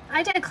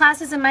 I did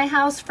classes in my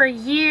house for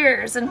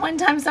years, and one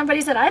time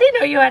somebody said, I didn't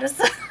know you had a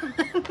son.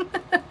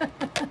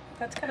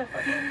 That's kind of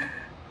funny.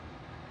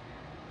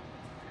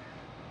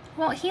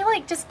 Well, he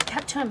like just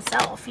kept to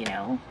himself, you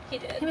know. He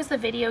did. He was the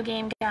video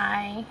game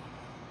guy.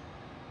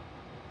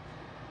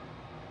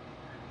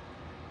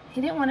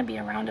 He didn't want to be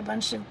around a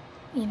bunch of,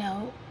 you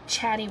know,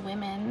 chatty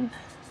women.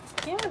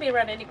 He didn't want to be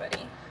around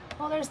anybody.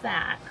 Well, there's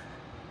that.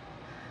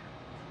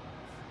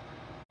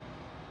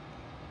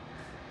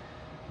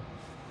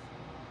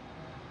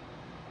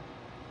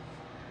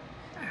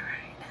 All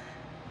right.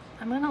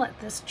 I'm going to let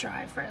this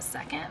dry for a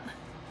second.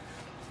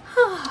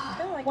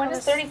 Like One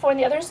is 34 and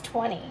the other is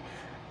 20.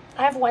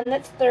 I have one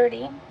that's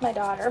 30, my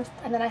daughter,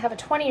 and then I have a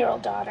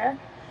 20-year-old daughter,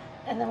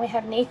 and then we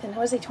have Nathan.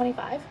 Who is he,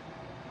 25?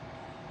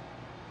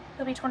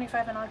 He'll be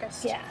 25 in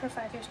August. Yeah. We're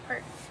 5 years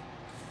apart.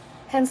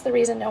 Hence the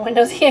reason no one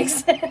knows he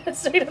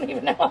exists. We don't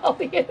even know how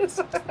old he is.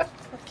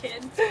 Poor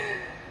kid.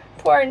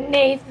 Poor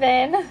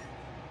Nathan.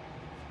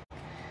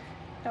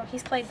 No,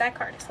 he's played that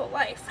card his whole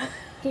life.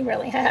 He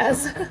really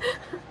has.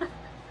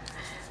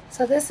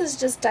 So this is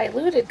just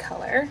diluted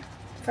color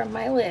from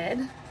my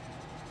lid.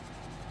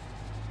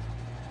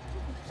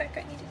 That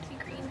guy needed to be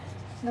green.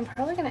 And I'm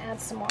probably going to add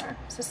some more.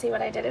 So see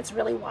what I did? It's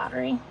really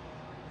watery.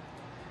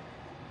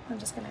 I'm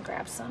just going to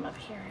grab some up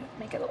here and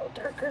make it a little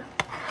darker.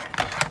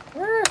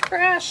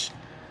 Crash!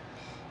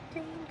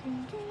 Green,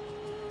 green, green,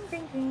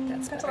 green, green.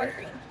 That's a lot better. of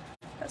green.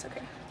 That's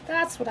okay.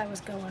 That's what I was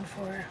going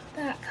for.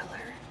 That color.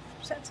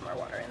 Just add some more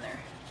water in there.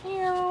 You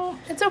know,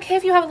 it's okay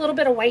if you have a little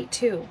bit of white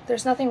too.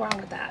 There's nothing wrong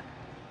with that.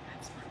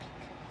 Add some more pink.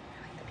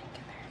 I like the pink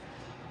in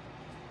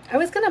there. I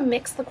was going to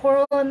mix the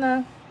coral and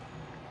the,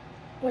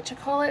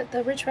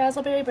 the rich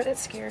raspberry, but it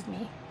scared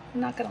me.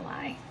 I'm not going to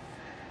lie.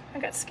 I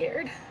got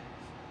scared.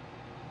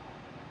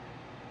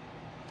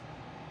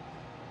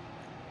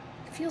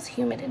 It feels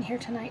humid in here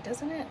tonight,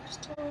 doesn't it?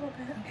 Just a little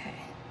bit. Okay.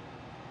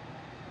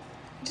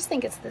 I just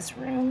think it's this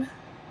room.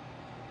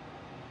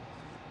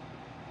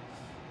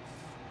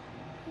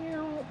 You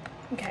know,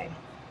 okay.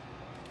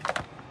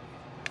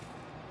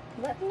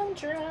 Letting them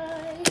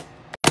dry.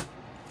 And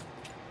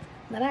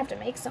then I have to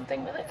make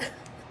something with it.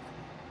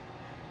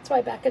 That's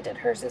why Becca did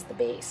hers as the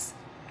base.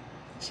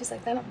 She's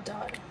like, then I'm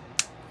done.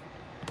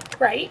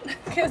 Right?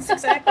 That's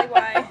exactly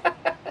why. I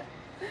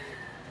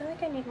feel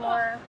like I need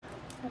more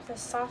of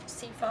this soft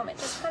sea foam. It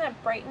just kind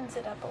of brightens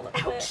it up a little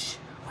bit. Ouch.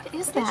 What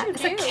is What did that? you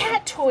It's do? a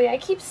cat toy. I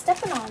keep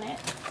stepping on it.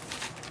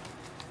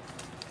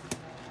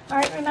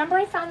 Alright, remember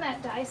I found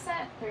that die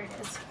set? There it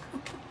is.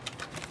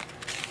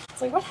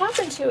 It's like, what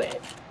happened to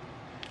it?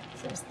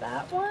 So there's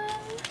that one.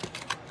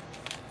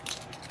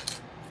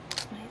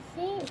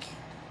 think,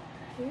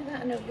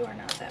 no, you are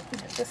not that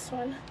one. This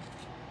one.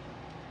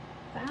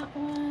 That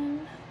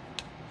one.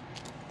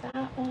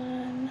 That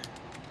one.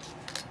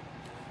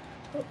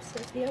 Oops,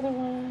 there's the other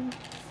one.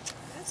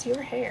 That's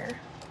your hair.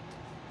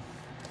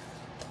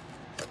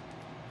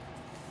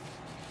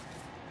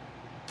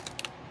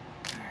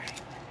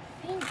 Alright,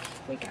 I think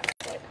we got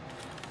it.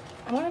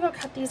 I want to go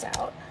cut these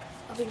out.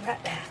 I'll be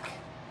right back.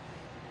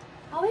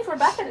 I'll leave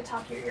Rebecca to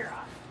top your ear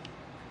off.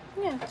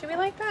 Yeah, do we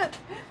like that?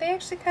 They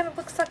actually kind of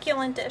look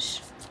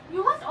succulent-ish.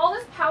 You left all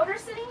this powder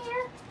sitting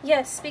here?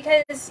 Yes,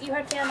 because you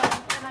had family,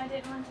 and I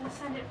didn't want to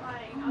send it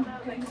flying, although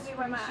that could be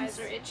why my eyes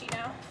are itchy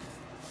now.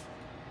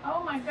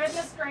 Oh my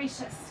goodness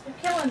gracious. You're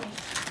killing me.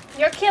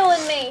 You're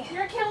killing me.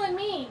 You're killing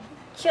me.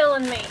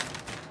 Killing me.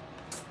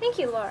 Thank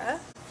you, Laura.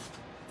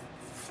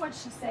 What'd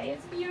she say?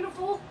 It's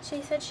beautiful.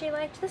 She said she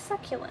liked the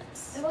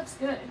succulents. It looks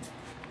good.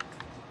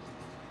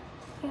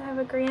 You have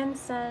a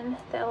grandson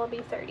that will be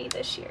 30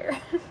 this year.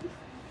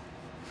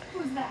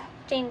 Who's that?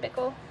 Jane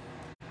Bickle.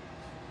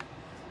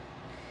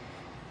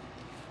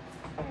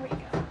 There we go.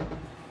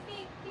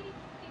 Beep, beep,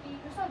 beep,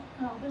 beep.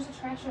 Oh, there's a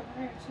trash over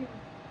there too.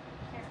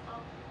 Here,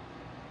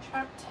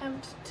 I'll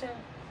attempt to.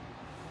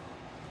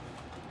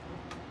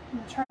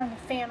 I'm trying to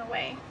fan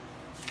away.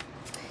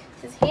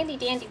 This handy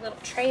dandy little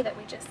tray that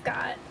we just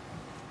got.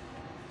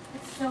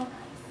 It's so nice.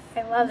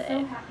 I love I'm it.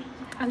 so happy.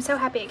 I'm so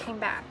happy it came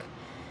back.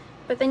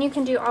 But then you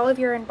can do all of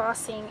your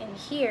embossing in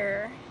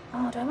here.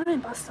 Oh, do I want to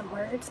emboss some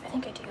words? I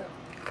think I do.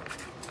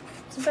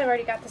 Since I've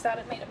already got this out,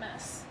 it made a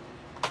mess.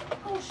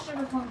 Oh,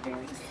 sugar plum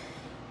fairies.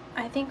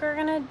 I think we're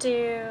gonna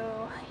do,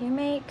 you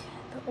make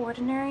the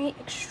ordinary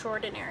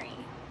extraordinary.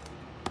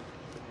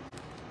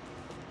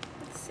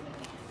 Let's see.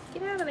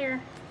 Get out of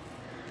there.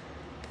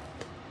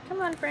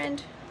 Come on,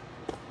 friend.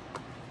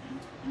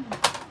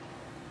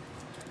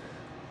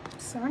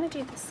 So we're gonna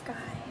do the sky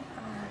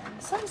on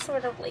some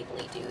sort of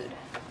labely dude.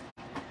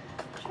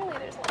 Surely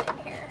there's one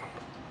in here.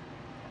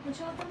 What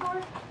you looking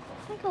for?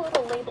 Like a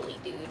little labely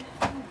dude.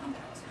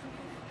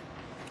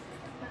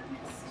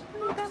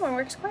 Oh, that one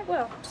works quite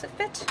well. Does it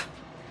fit?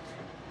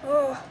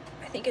 Oh,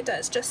 I think it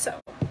does, just so.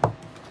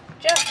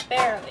 Just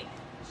barely.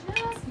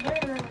 Just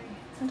barely.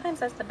 Sometimes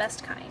that's the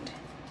best kind.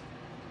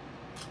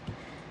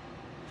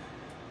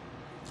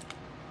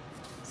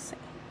 Let's see.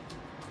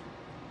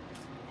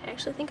 I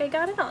actually think I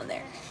got it on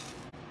there.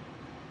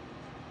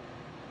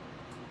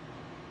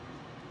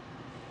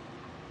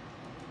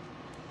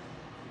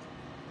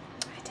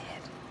 I did.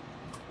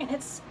 And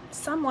it's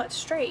somewhat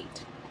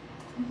straight.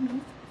 Mm-hmm.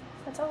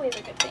 That's always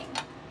a good thing.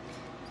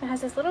 It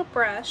has this little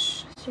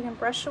brush, so you can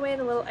brush away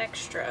the little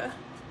extra.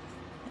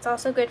 It's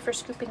also good for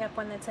scooping up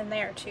one that's in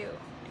there too,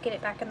 to get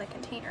it back in the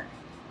container.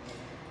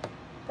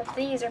 But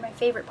these are my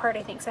favorite part,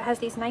 I think. So it has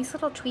these nice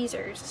little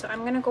tweezers, so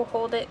I'm gonna go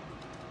hold it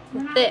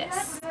with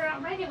this. They're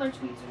not regular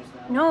tweezers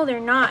though. No, they're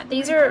not.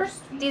 These are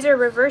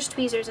reverse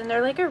tweezers, and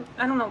they're like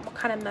I don't know what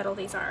kind of metal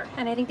these are.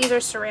 And I think these are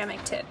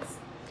ceramic tips.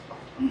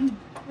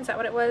 Is that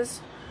what it was?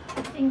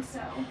 I think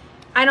so.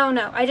 I don't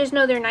know. I just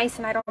know they're nice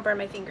and I don't burn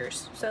my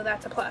fingers, so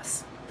that's a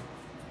plus.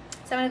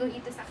 So I'm gonna go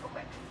heat this up real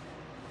quick.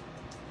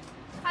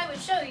 I would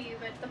show you,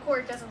 but the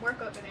cord doesn't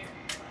work over there.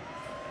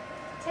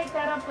 Take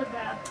that up with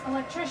the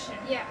electrician.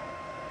 Yeah.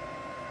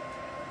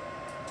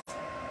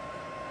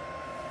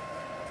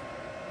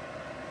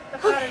 The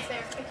powder's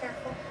there. Be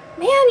careful.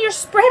 Man, your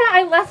spread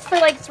I left for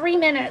like 3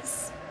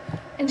 minutes.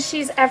 And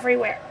she's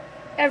everywhere.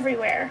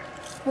 Everywhere.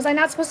 Was I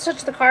not supposed to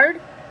touch the card?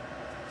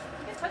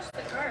 You can touch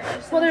the card.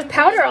 Well, there's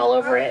powder all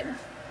over it.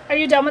 Are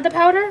you done with the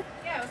powder?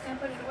 Yeah, I was gonna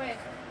put it away.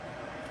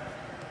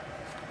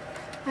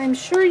 I'm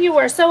sure you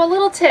were. So a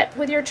little tip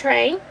with your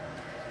tray,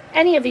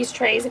 any of these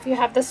trays, if you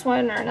have this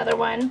one or another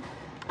one,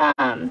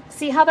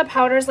 see how the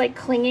powder's like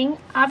clinging?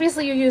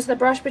 Obviously you use the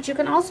brush, but you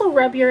can also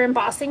rub your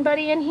embossing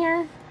buddy in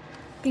here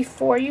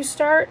before you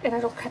start, and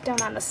it'll cut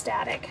down on the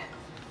static.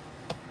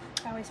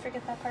 I always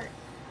forget that part.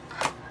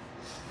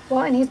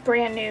 Well, and he's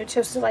brand new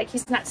too, so like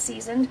he's not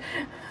seasoned.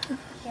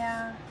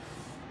 Yeah.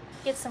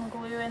 Get some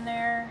glue in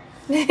there.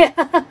 Yeah.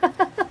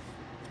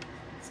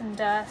 Some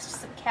dust,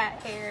 some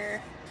cat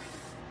hair,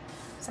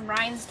 some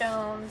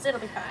rhinestones. It'll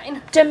be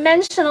fine.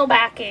 Dimensional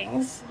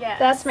backings. Yes.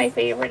 That's my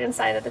favorite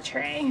inside of the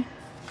tray.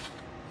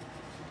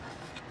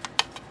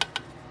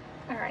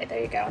 All right,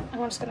 there you go. I'm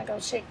just gonna go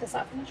shake this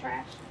up in the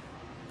trash.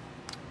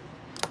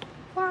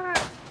 Wow.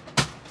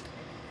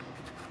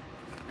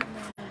 And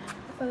then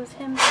close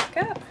him back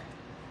up.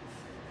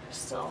 There's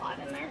still a lot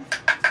in there.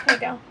 There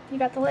you go. You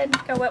got the lid?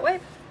 Go wet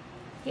wipe.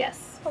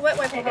 Yes. A wet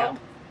wipe There will you help.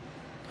 go.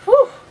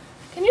 Whew.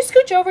 Can you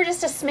scooch over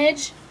just a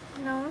smidge?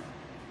 No.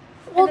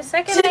 Well, the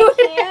second do I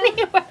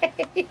it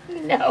anyway.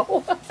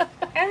 No.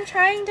 I'm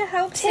trying to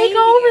help Take save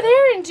over you.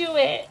 there and do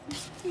it.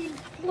 You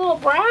little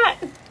brat.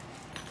 Get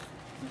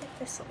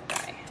this little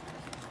guy.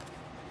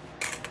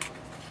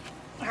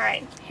 All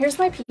right, here's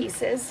my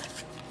pieces.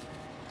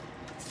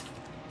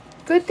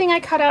 Good thing I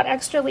cut out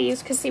extra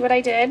leaves, because see what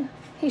I did?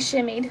 He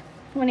shimmied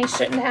when he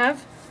shouldn't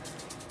have.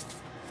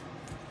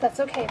 That's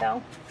okay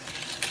though.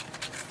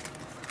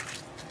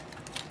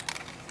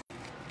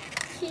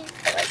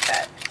 I like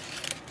that.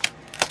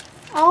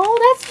 Oh,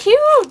 that's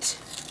cute.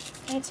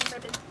 I need some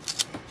ribbon.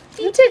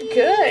 You did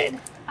good.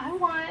 I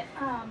want,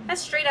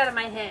 That's straight out of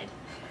my head.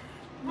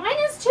 mine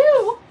is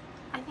too.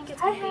 I think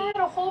it's I gonna had be.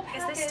 a whole Is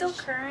package. this still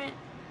current?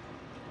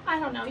 I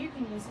don't know. You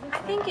can use it. I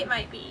think it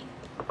might be.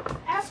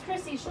 Ask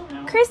Chrissy. She'll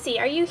know. Chrissy,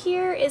 are you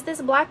here? Is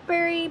this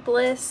Blackberry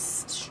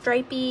Bliss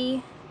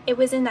stripey? It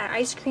was in that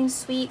ice cream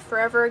suite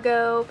forever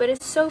ago, but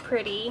it's so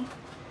pretty.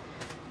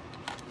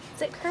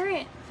 Is it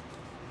current?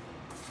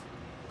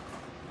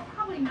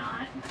 Probably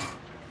not.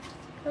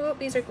 Oh,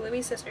 these are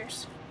gluey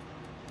scissors.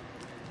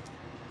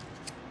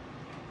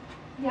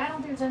 Yeah, I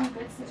don't think there's any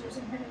good scissors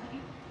in here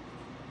tonight.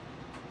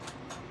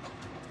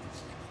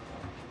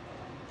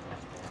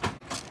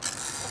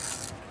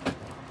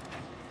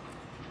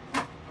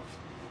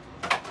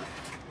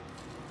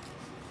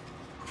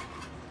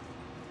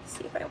 Let's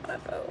see if I want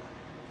a bow.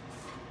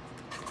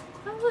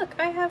 Oh look,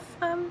 I have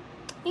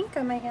ink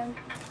on my hand.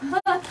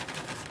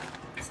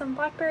 Some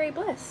Blackberry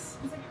Bliss.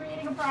 Is it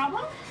creating a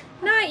problem?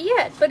 Not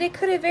yet, but it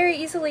could have very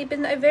easily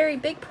been a very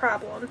big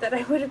problem that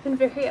I would have been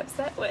very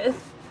upset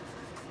with.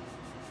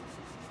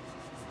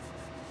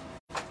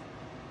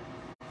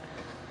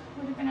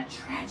 Would have been a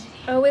tragedy.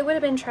 Oh, it would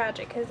have been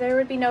tragic because there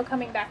would be no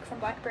coming back from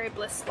Blackberry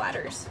Bliss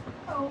splatters.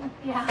 Oh,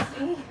 yeah.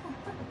 See?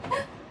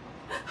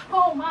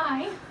 Oh,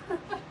 my.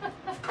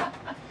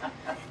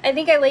 I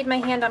think I laid my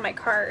hand on my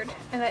card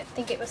and I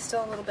think it was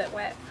still a little bit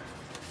wet.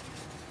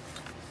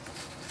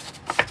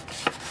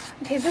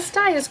 Okay, this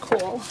die is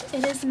cool.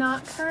 It is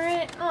not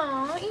current.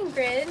 Aw,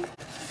 Ingrid, you're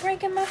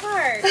breaking my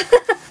heart.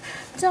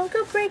 Don't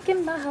go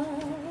breaking my heart.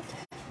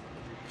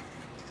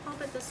 Oh,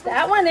 but this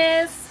That one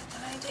is.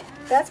 I didn't.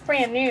 That's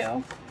brand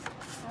new.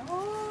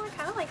 Oh, I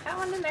kind of like that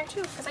one in there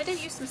too because I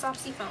did use some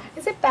soft sea foam.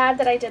 Is it bad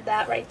that I did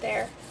that right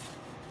there?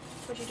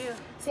 What'd you do?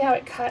 See how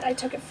it cut? I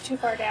took it too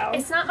far down.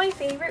 It's not my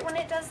favorite when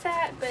it does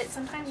that, but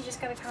sometimes you just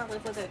gotta kind of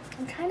live with it.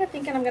 I'm kind of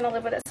thinking I'm going to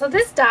live with it. So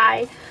this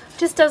die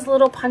just does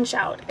little punch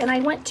out, and I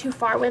went too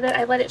far with it.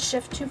 I let it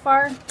shift too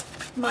far.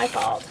 My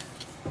fault.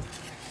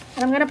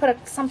 And I'm going to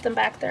put something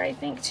back there, I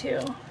think, too.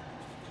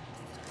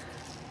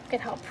 Look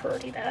at how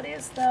pretty that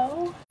is,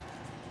 though.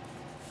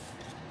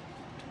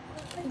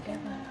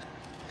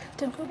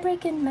 Don't go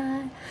breaking my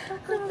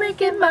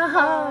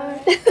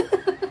heart.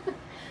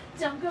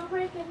 Don't go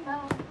breaking my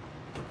heart.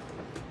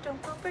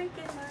 Don't go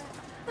breaking my.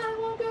 I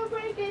won't go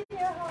breaking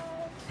your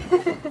heart.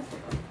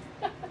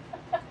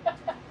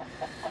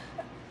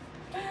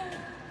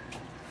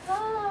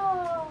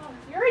 Oh,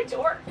 you're a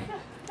dork.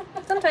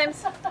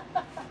 Sometimes.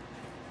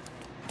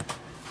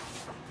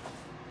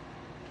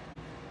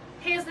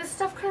 Hey, is this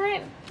stuff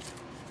current?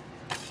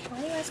 Why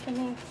are you asking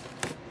me?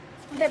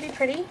 Would that be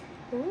pretty?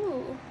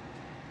 Ooh.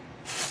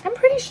 I'm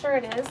pretty sure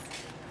it is.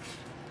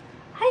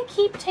 I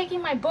keep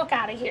taking my book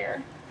out of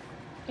here.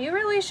 You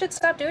really should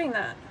stop doing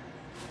that.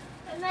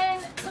 And then,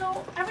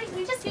 so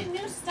we just get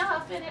new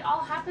stuff and it all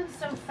happens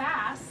so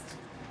fast.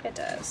 It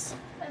does.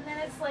 And then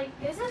it's like,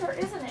 is it or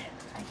isn't it?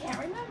 I can't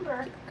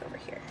remember. Go over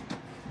here.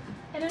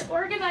 And an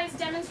organized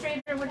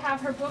demonstrator would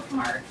have her book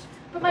marked,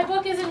 but my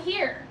book isn't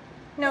here.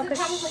 No, It because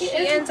probably she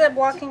is. ends up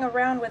walking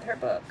around with her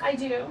book. I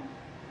do.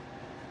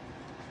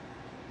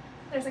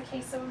 There's a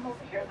case of them over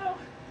here, though.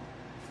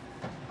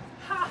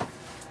 Ha!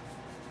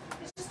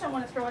 I just don't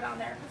want to throw it on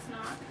there if it's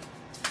not.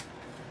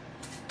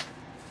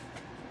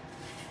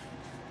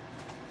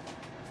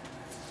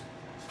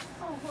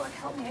 Oh, Lord,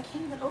 help me. I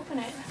can't even open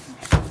it.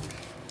 I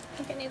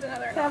think it needs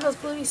another. Do I have those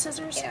gluey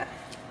scissors? Yeah.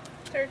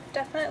 They're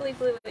definitely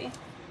gluey.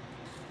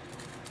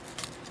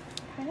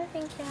 Kind of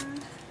thinking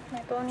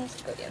my bow needs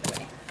to go the other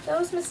way.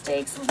 Those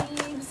mistakes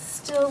leaves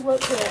still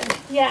look good.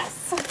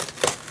 Yes.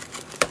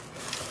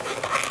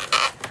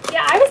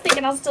 Yeah, I was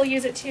thinking I'll still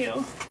use it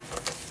too.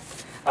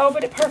 Oh,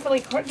 but it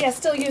perfectly,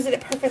 still use it.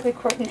 It perfectly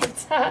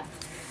coordinates.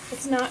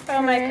 It's not current.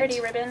 Oh, my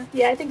pretty ribbon.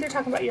 Yeah, I think you're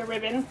talking about your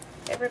ribbon.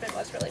 The ribbon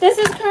was really This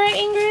is current,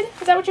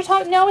 Ingrid? Is that what you're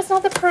talking? No, it's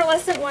not the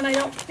pearlescent one, I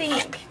don't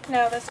think.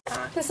 No, that's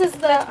not. This is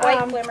the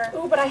white glimmer.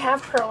 Oh, but I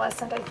have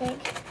pearlescent, I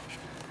think.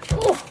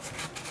 Ooh.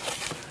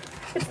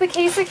 It's the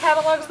case of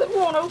catalogs that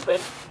won't open.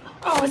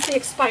 Oh, it's the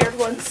expired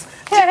ones.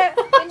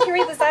 Didn't you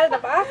read the side of the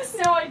box?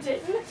 No, I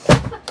didn't.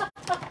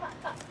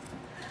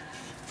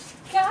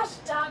 Gosh,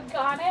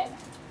 doggone it.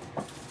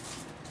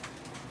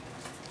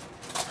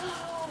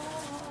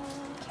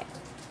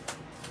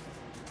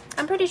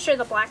 I'm pretty sure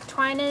the black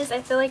twine is.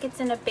 I feel like it's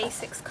in a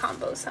basics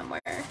combo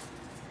somewhere.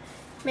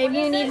 Maybe What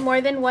you is need it?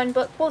 more than one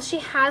book. Well, she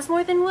has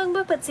more than one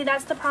book, but see,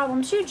 that's the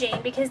problem too,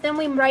 Jane, because then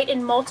we write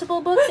in multiple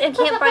books and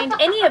can't find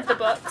any of the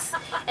books.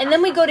 And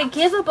then we go to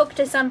give a book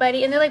to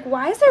somebody and they're like,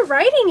 why is there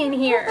writing in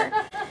here?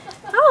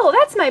 Oh,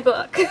 that's my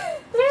book.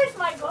 There's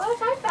my book.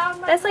 I found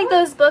my That's book. like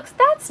those books.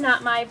 That's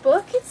not my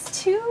book.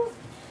 It's too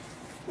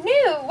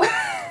new.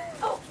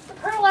 Oh, the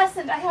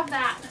pearlescent. I have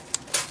that.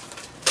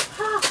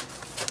 Ah.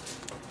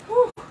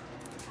 Whew.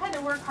 I had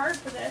to work hard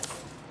for this.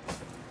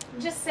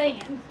 I'm just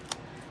saying.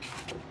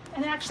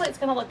 And actually, it's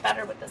going to look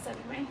better with this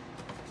anyway.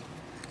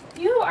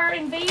 You are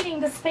invading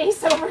the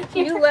space over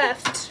here. You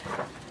left.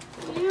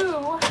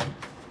 You.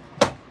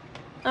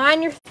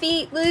 On your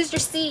feet, lose your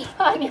seat.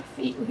 On your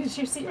feet, lose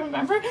your seat.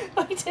 Remember?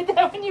 We did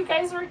that when you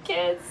guys were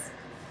kids.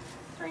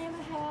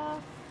 3.5.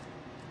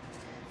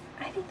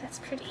 I think that's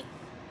pretty.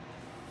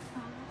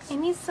 It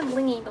needs some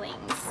blingy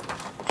blings.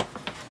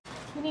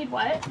 You need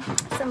what?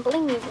 Some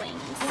blingy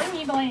blings.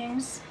 Blingy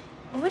blings.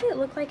 What would it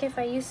look like if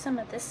I used some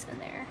of this in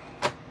there?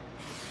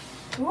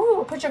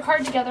 Ooh, put your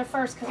card together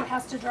first because it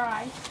has to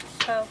dry.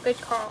 Oh, good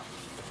call.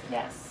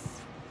 Yes.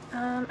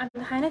 I'm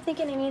kind of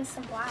thinking it needs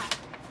some black.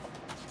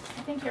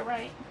 I think you're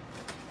right.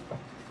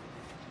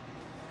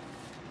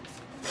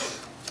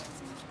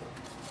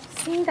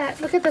 See that?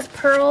 Look at this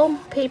pearl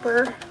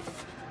paper.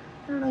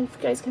 I don't know if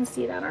you guys can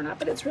see that or not,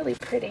 but it's really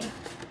pretty.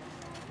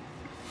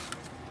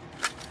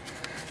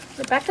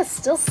 Rebecca's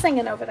still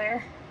singing over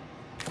there.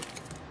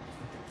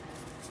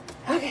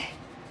 Okay.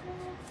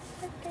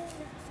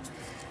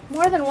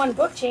 More than one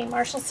book, Jane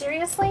Marshall.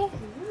 Seriously?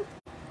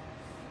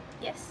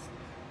 Yes.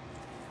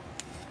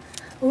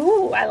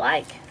 Ooh, I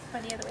like.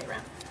 Or the other way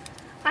around.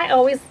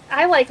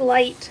 I like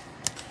light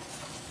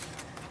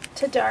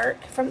to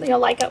dark from, you know,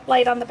 like a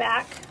light on the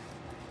back.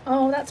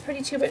 Oh, that's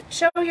pretty too, but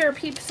show your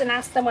peeps and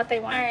ask them what they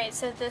want. All right,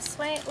 so this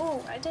way.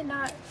 Oh, I did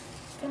not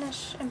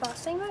finish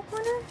embossing that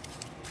corner.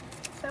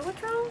 Is that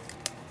what's wrong?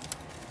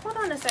 Hold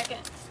on a second.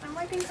 I'm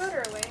wiping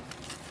powder away.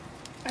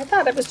 I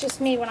thought it was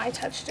just me when I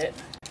touched it.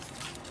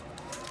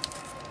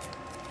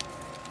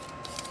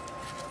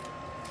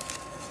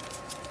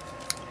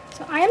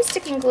 So I am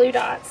sticking glue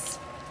dots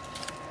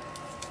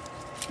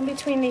in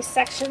between these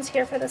sections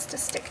here for this to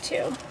stick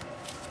to.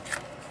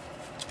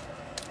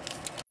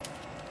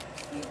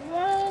 Need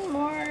one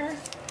more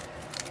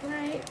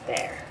right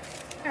there.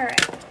 All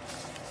right.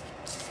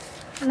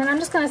 And then I'm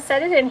just going to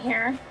set it in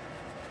here.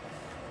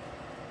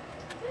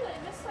 Really,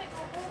 I missed like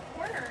a whole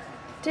corner.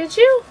 Did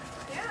you?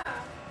 Yeah.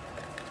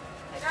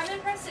 Like, I'm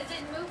impressed it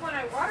didn't move when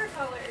I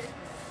watercolored.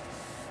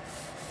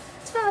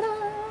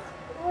 Ta-da!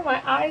 Oh,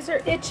 my eyes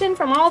are itching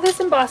from all this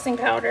embossing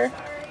powder.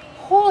 Sorry.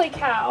 Holy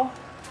cow.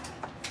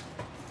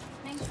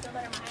 Makes me feel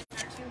better. My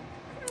eyes are too.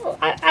 Oh,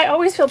 I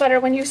always feel better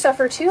when you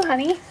suffer too,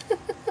 honey.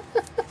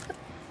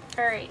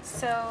 All right,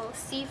 so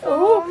seafoam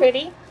Oh,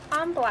 pretty.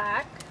 on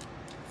black,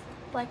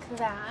 like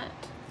that.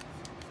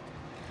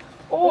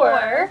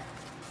 Or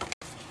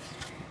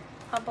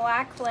a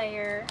black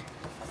layer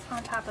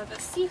on top of a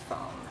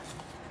seafoam.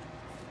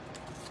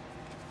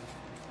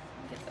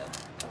 Get the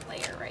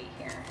layer right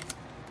here.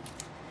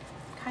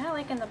 Kind of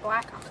liking the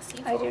black on the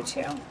seafoam. I do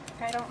too.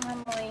 I don't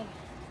normally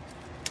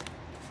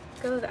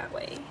go that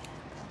way.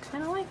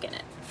 Kind of liking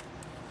it.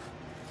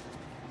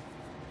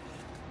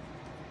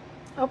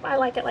 Oh, I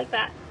like it like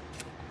that.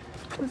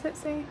 What does it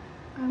say?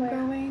 I'm Where?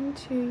 going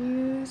to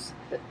use...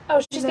 Oh,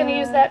 she's going to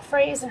use that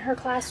phrase in her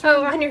classroom.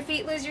 Oh, on your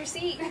feet, lose your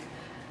seat.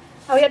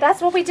 Oh, yeah,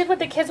 that's what we did with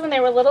the kids when they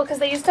were little because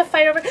they used to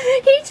fight over,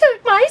 he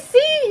took my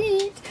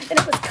seat. And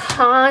it was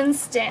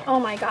constant. Oh,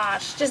 my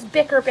gosh. Just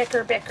bicker,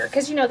 bicker, bicker.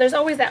 Because, you know, there's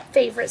always that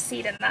favorite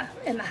seat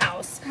in the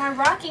house. My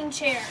rocking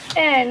chair.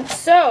 And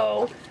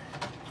so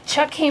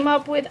Chuck came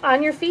up with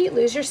on your feet,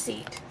 lose your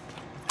seat.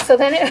 So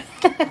then it...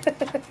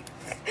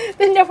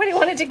 then nobody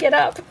wanted to get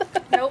up.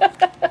 Nope.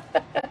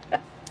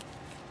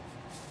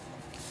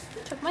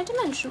 Took my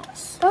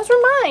dimensionals. Those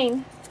were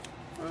mine.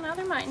 Well, now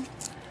they're mine.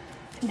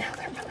 Now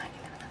they're mine.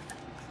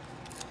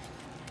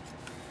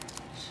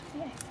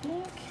 Actually, I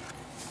think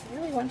I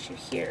really want you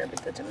here,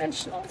 but the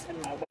dimensional's in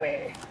my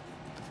way.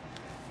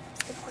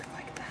 It's gonna work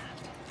like that.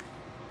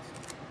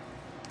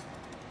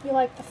 You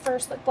like the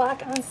first, like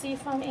black on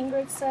seafoam,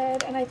 Ingrid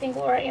said, and I think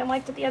Laura Ann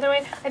liked it the other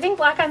way. I think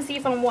black on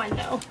seafoam won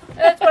though.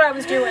 That's what I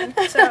was doing.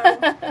 So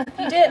if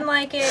you didn't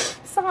like it,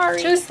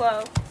 Sorry. too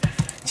slow.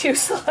 Too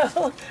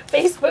slow.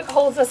 Facebook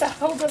holds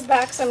us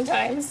back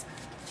sometimes.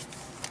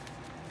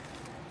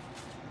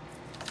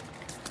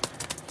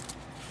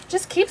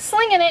 Just keep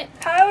slinging it.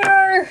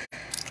 Powder.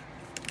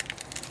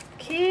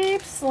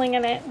 Keep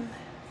slinging it.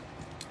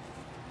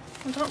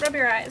 And don't rub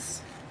your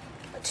eyes.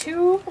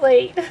 Too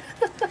late.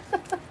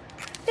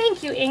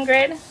 Thank you,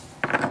 Ingrid.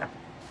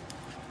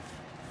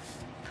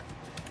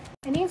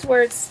 It needs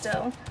words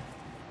still.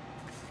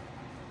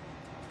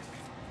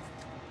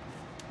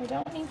 We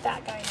don't need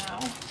that guy now.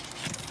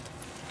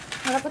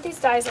 I'm going to put these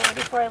dies away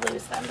before I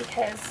lose them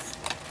because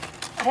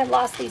I had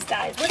lost these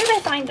dies. Where did I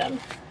find them?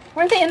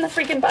 Weren't they in the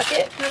freaking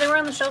bucket? No, they were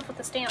on the shelf with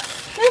the stamp.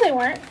 No, they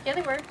weren't. Yeah,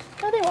 they were.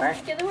 No, they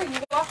weren't. Yeah, they were. You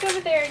walked over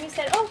there and you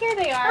said, oh, here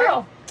they are.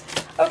 Oh,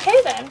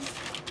 okay then.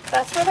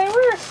 That's where they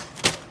were.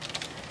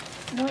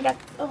 And then we got,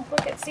 oh,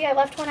 look at, see, I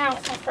left one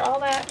out after all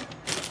that.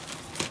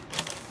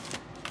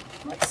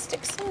 Let's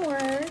stick some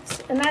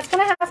words. And that's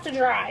going to have to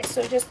dry.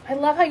 So just, I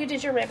love how you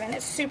did your ribbon.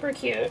 It's super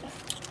cute.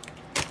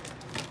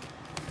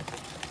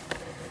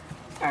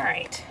 All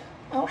right.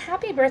 Oh,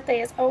 happy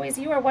birthday as always.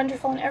 You are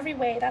wonderful in every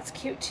way. That's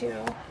cute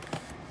too.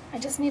 I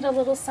just need a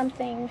little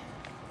something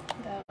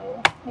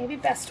though. Maybe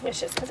best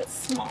wishes because it's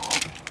small.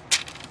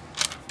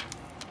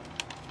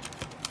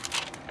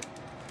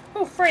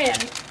 Oh,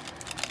 friend.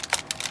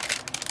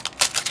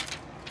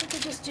 I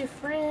could just do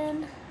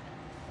friend.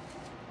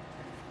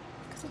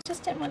 Because I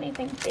just didn't want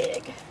anything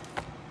big.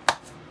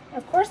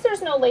 Of course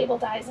there's no label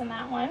dies in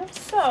that one,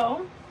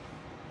 so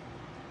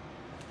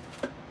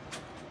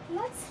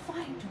let's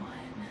find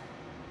one.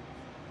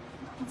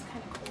 That one's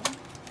kind of cool.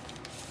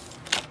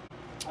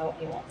 Oh,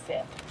 it won't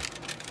fit.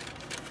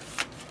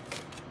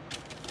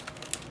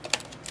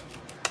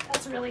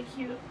 That's really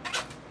cute.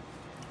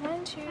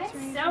 1, 2, 3,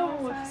 I'm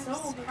 4, 5, so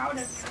 6. proud of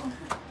you.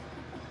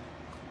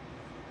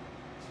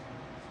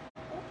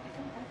 Oh, I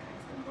think that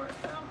guy's gonna work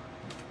though.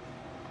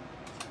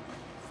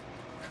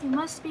 You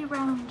must be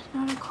round,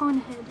 not a cone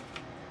head.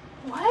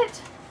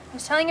 What? I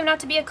was telling him not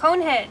to be a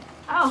cone head.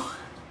 Oh,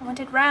 I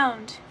wanted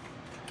round.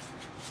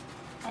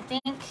 I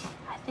think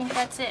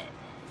that's it.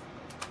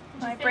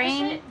 My finish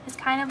brain it? is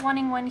kind of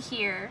wanting one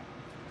here.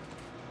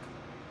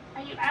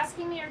 Are you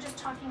asking me or just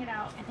talking it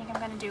out? I think I'm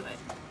gonna do it.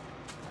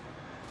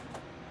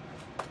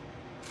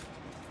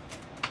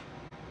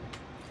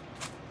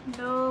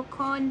 No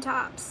cone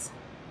tops.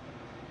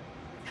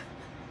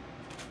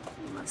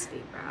 You must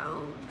be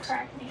round.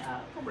 Crack me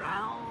up.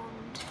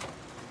 Round.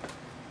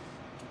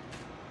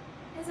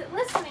 Is it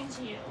listening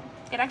to you?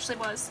 It actually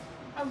was.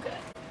 Oh, good.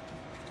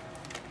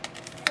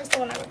 Here's the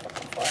one I was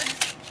looking for.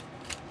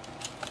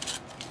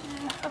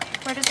 Okay,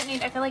 where does it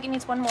need? I feel like it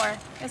needs one more.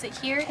 Is it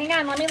here? Hang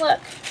on, let me look.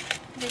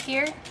 Is it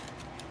here?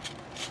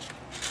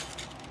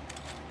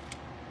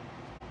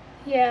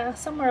 Yeah,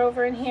 somewhere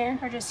over in here.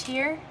 Or just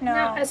here? No.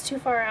 No, that's too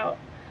far out.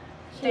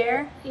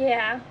 There?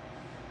 Yeah.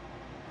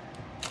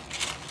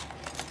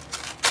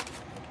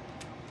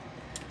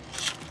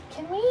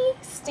 Can we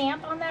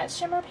stamp on that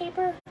shimmer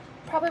paper?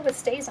 Probably what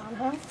stays on,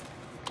 huh?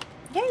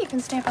 Yeah, you can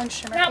stamp on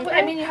shimmer No, paper. but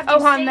I mean you have to on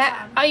stay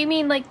that. on. Oh, you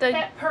mean like the?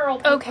 That pearl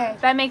paper. Okay,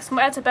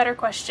 that's a better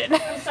question.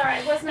 I'm sorry,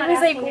 I was not I was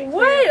like, asking it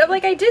what? clearly. I'm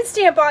like, I did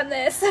stamp on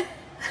this.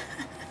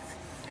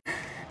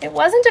 It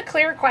wasn't a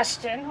clear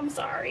question. I'm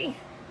sorry.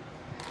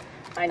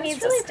 I need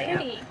That's really to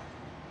stamp. pretty.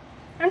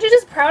 Aren't you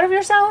just proud of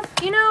yourself?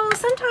 You know,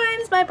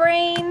 sometimes my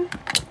brain,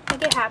 I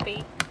get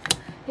happy.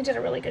 You did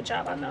a really good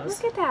job on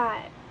those. Look at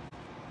that.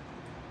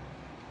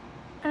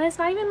 And it's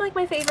not even like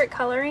my favorite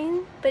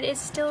coloring, but it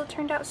still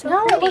turned out so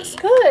No, pretty. it looks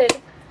good.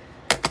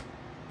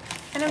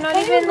 And I'm not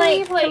Can't even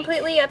like believe, like-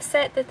 completely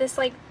upset that this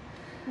like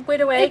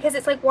went away because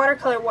it's like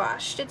watercolor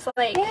washed. It's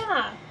like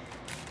Yeah.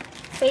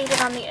 faded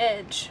on the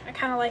edge. I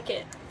kind of like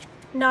it.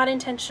 Not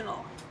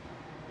intentional.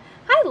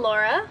 Hi,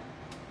 Laura.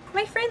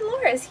 My friend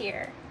Laura's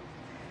here.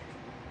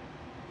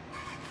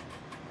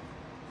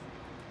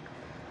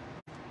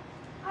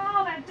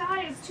 Oh, that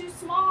die is too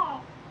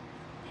small.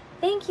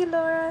 Thank you,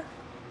 Laura.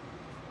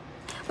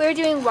 We're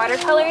doing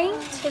watercoloring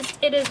because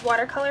it is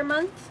watercolor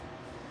month.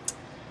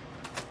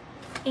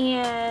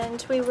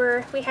 And we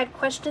had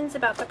questions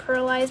about the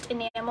pearlized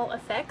enamel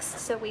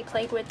effects, so we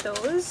played with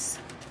those.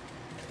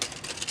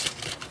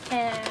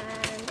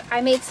 And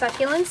I made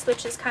succulents,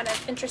 which is kind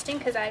of interesting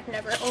because I've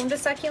never owned a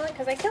succulent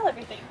because I kill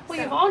everything. Well,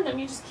 So- you've owned them,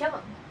 you just kill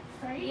them,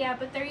 right? Yeah,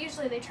 but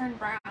they turn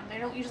brown. They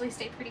don't usually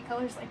stay pretty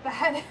colors like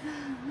that.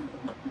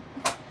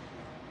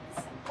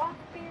 Some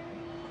blackberry.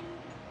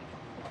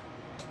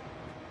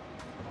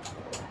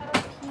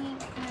 Petal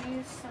pink. And I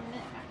use some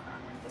mint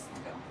macaron. Where'd this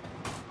one go?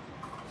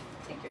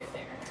 Figure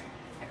there.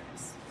 There it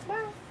is.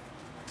 Wow.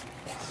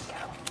 There we go.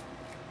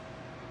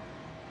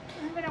 I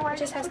don't even know where It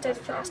just has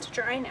to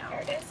dry now.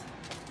 There it is.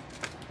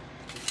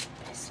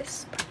 It's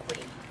just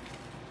sparkly.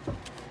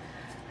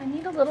 I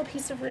need a little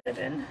piece of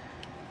ribbon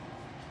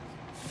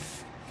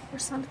or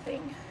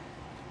something.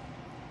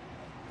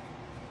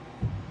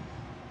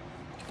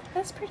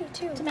 That's pretty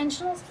too.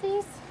 Dimensionals,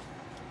 please.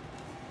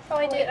 Oh,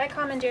 I did. I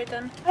commandeered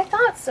them. I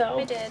thought so.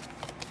 I did.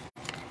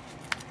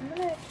 I'm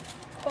gonna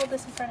hold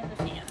this in front of the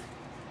fan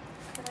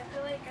because I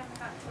feel like I'm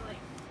about to like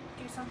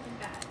do something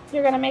bad.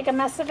 You're gonna make a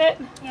mess of it.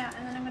 Yeah,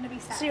 and then I'm gonna be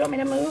sad. So you want me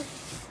to move?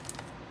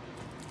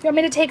 You want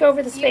me to take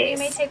over the space? You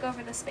may take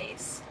over the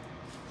space.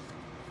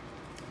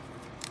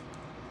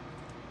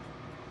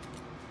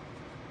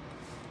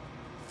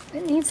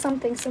 It needs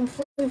something, some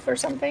floof or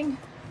something.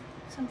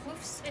 Some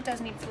floofs? It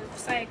does need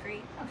floofs, I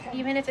agree. Okay.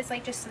 Even if it's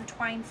like just some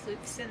twine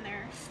floofs in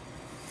there.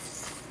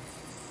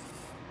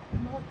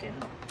 I'm looking.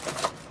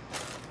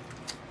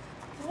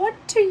 What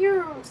to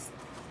use?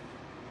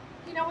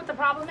 You know what the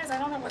problem is? I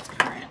don't know what's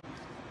current.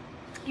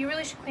 You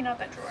really should clean out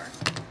that drawer.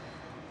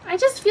 I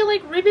just feel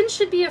like ribbon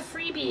should be a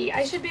freebie.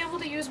 I should be able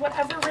to use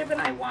whatever ribbon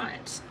I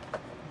want.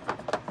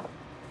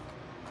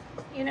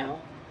 You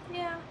know?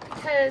 Yeah.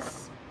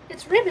 Because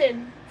it's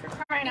ribbon for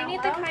crying You out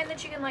need the loud. kind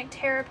that you can like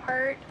tear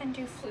apart and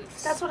do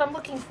floofs. That's what I'm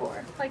looking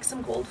for. Like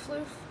some gold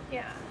floof.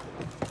 Yeah.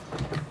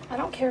 I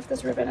don't care if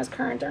this ribbon is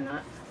current or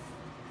not.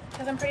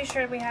 Because I'm pretty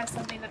sure we have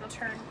something that'll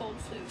turn gold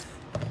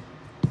floof.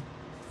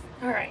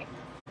 Alright.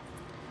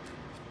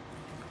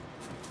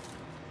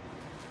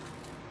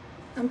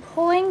 I'm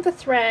pulling the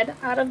thread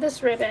out of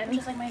this ribbon. Which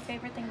is like my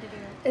favorite thing to do.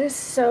 It is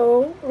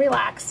so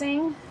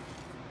relaxing.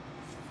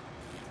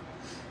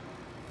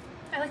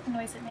 I like the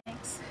noise it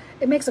makes.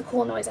 It makes a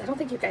cool noise. I don't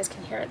think you guys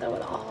can hear it though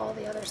with all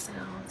the other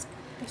sounds.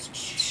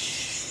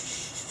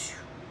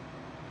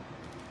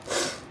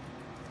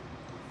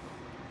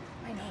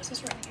 My nose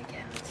is running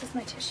again. This is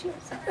my tissue.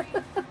 Sorry.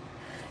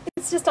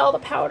 It's just all the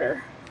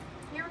powder.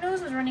 Your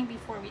nose was running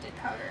before we did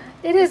powder.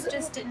 It is.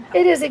 Just didn't help.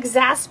 It is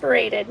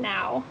exasperated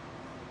now.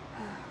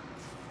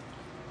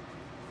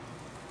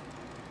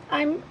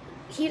 I'm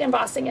heat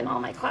embossing in all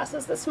my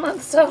classes this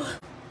month, so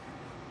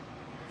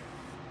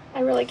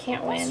I really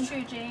can't win. That's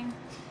true, Jane.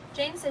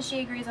 Jane says she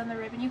agrees on the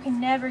ribbon. You can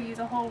never use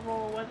a whole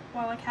roll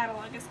while a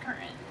catalog is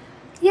current.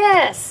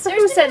 Yes.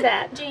 Who said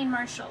that? Jane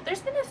Marshall.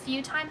 There's been a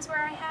few times where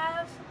I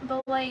have,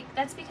 but like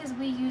that's because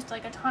we used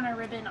like a ton of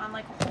ribbon on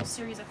like a whole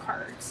series of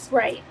cards.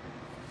 Right.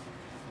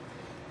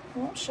 I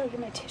won't show you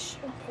my tissue.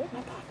 I'll put it in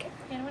my pocket.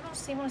 Yeah, we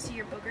don't want to see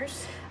your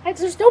boogers.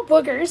 There's no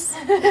boogers.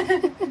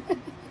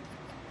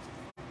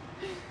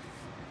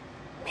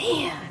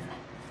 Man.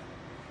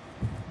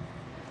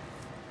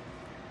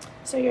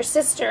 So your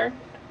sister,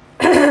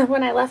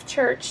 when I left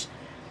church,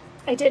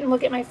 I didn't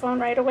look at my phone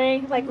right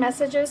away, like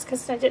messages,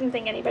 because I didn't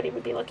think anybody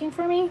would be looking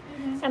for me.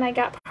 And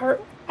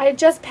I I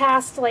just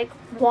passed like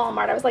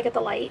Walmart. I was like at the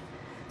light.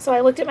 So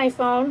I looked at my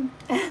phone.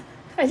 I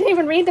didn't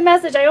even read the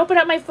message. I opened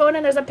up my phone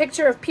and there's a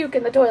picture of puke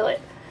in the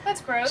toilet.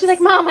 That's gross. She's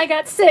like, Mom, I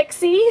got sick.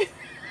 See?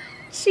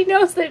 She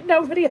knows that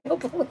nobody will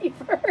believe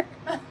her.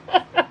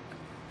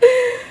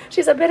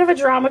 She's a bit of a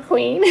drama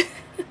queen.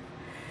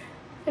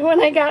 And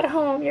when I got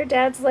home, your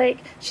dad's like,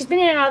 she's been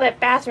in and out of that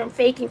bathroom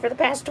faking for the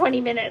past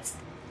 20 minutes.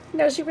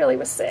 No, she really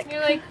was sick.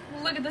 You're like,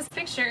 look at this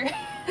picture.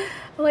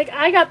 I'm like,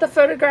 I got the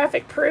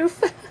photographic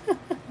proof.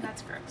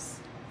 That's gross.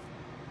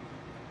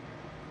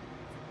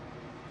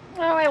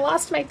 Oh, I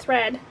lost my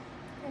thread.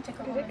 I took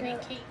a little green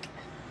cake.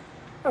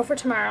 Oh, for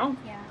tomorrow?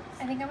 Yeah.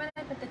 I think I'm going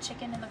to put the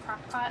chicken in the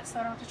crock pot so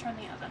I don't have to turn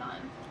the oven on.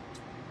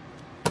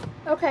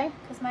 Okay.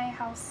 Because my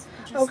house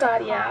is just Oh,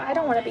 God, so yeah. hot I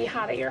don't all want to day. be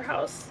hot at your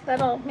house.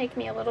 That'll make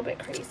me a little bit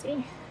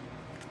crazy.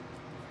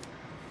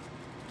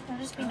 It'll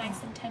just be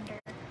nice and tender.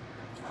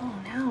 Oh,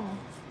 no.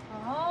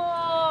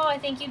 Oh, I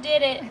think you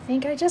did it. I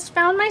think I just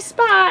found my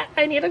spot.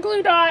 I need a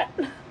glue dot.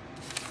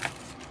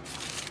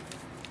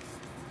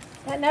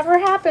 That never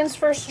happens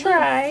first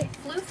try.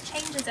 Floof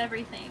changes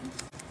everything.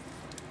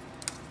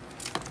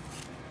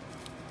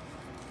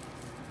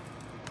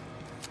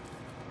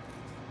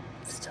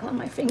 Still on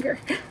my finger.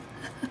 There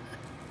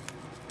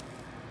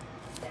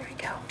we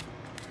go.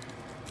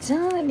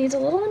 So it needs a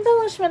little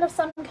embellishment of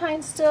some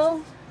kind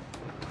still.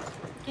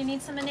 Do you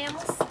need some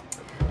enamels?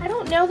 I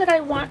don't know that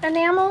I want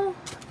enamel,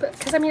 but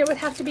because I mean it would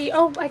have to be.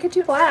 Oh, I could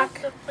do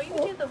black. Or you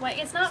can do the white.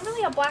 It's not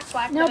really a black.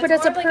 No, but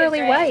it's more a like pearly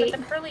gray, white. But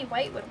the pearly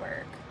white would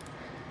work.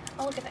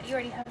 Oh, look at that. You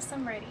already have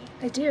some ready.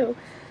 I do.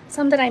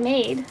 Some that I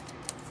made.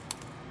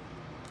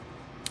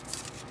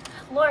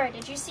 Laura,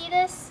 did you see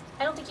this?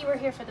 I don't think you were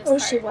here for this Oh,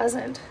 part. she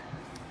wasn't.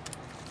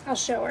 I'll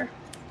show her.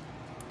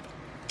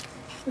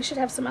 We should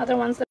have some other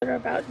ones that are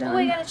about done. Oh,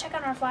 we gotta check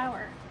on our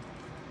flower.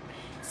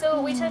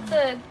 So we took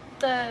the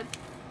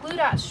glue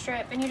dot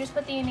strip and you just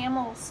put the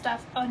enamel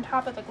stuff on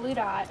top of the glue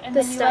dot and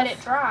then you let it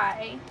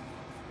dry.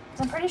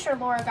 So I'm pretty sure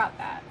Laura got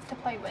that to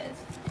play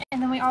with.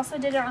 And then we also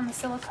did it on the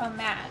silicone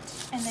mat.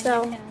 And then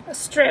So you can, a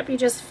strip, you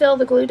just fill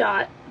the glue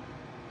dot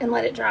and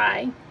let it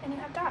dry. and you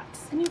have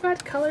dots. And you've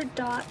got colored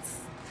dots.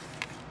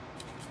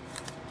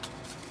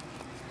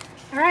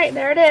 All right,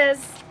 there it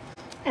is.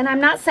 And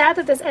I'm not sad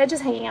that this edge is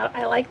hanging out.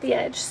 I like the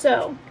edge,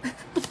 so.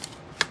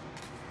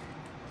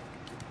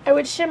 I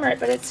would shimmer it,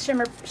 but it's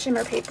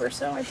shimmer paper,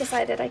 so I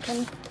decided I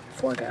can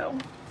forego.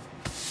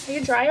 Are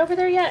you dry over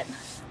there yet?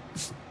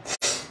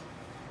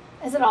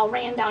 As it all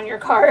ran down your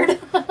card.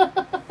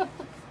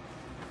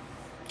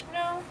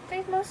 No,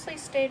 they've mostly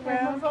stayed Here,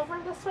 round. move over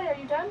this way. Are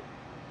you done?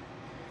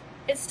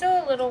 It's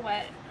still a little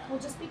wet. Well,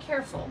 just be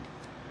careful.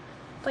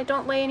 Like,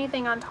 don't lay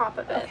anything on top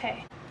of it.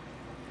 Okay.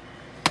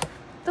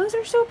 Those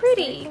are so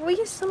pretty. We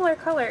used similar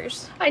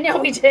colors. I know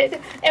we did.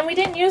 And we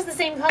didn't use the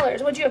same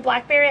colors. Would you have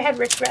blackberry? I had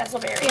rich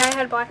raspberry. Yeah, I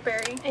had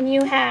blackberry. And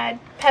you had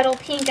petal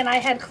pink and I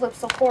had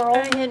calypso coral.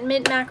 I had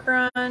mint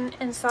macaron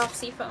and soft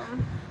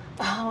seafoam.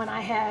 Oh, and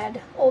I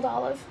had old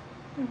olive.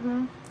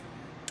 Mm-hmm.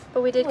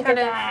 But we did Look kind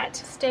at of that.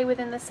 stay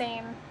within the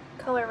same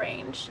color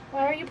range.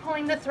 Why are you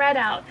pulling the thread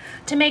out?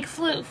 To make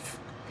floof.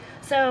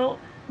 So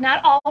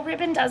not all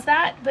ribbon does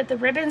that, but the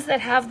ribbons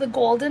that have the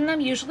gold in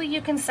them, usually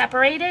you can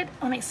separate it.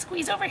 Let me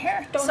squeeze over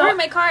here. Don't hurt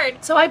my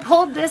card. So I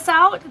pulled this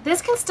out.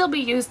 This can still be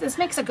used. This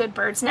makes a good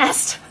bird's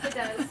nest. It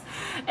does.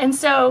 And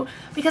so,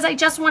 because I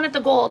just wanted the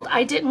gold,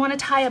 I didn't want to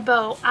tie a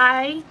bow.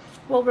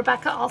 Well,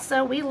 Rebecca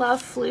also, we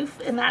love floof,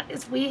 and that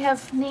is, we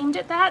have named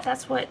it that.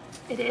 That's what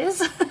it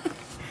is.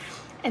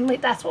 And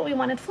that's what we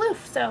wanted, floof.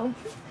 So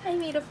I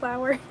made a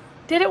flower.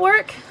 did it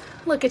work?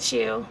 Look at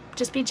you.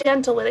 Just be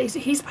gentle with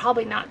it. He's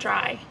probably not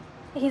dry.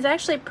 He's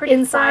actually pretty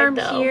Inside, firm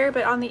though. here,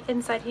 but on the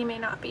inside he may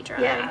not be dry.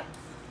 Yeah.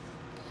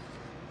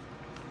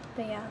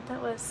 But yeah,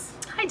 that was...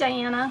 Hi,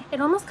 Diana.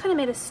 It almost kind of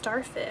made a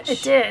starfish.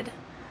 It did.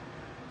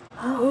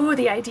 Oh,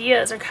 the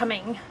ideas are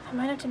coming. I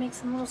might have to make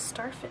some little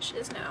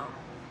starfishes now.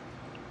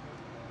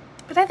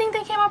 But I think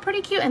they came out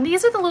pretty cute. And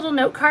these are the little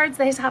note cards.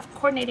 They have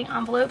coordinating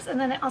envelopes. And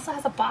then it also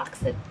has a box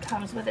that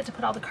comes with it to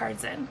put all the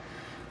cards in,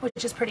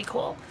 which is pretty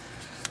cool.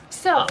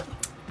 So,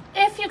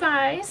 if you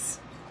guys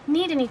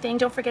need anything,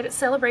 don't forget at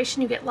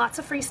Celebration you get lots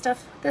of free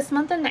stuff this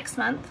month and next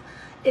month.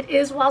 It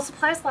is while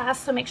supplies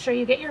last, so make sure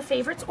you get your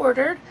favorites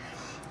ordered.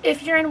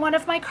 If you're in one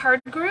of my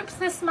card groups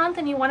this month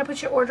and you want to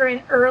put your order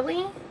in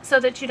early so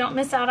that you don't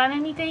miss out on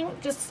anything,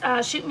 just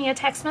shoot me a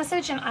text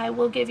message and I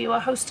will give you a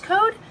host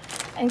code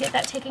and get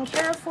that taken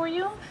care of for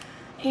you.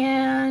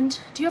 And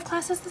do you have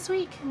classes this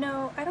week?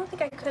 No, I don't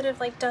think I could have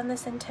like done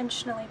this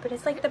intentionally, but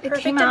it's like the It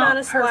perfect came amount out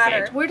of splatter.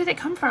 perfect. Where did it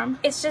come from?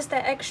 It's just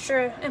that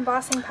extra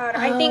embossing powder.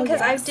 I Oh, think because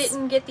yes. I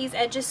didn't get these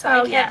edges, so Oh, I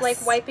kept yes.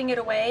 like wiping it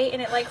away,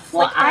 and it like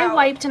Well, flicked I out.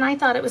 wiped and I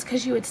thought it was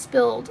because you had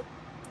spilled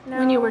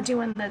when you No. were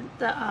doing the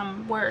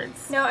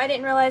words. No, I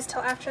didn't realize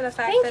till after the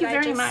fact Thank that you I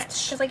very just,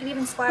 much. because like it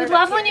even splattered. We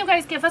love up when here. you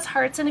guys give us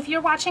hearts, and if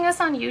you're watching us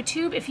on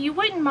YouTube, if you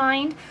wouldn't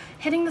mind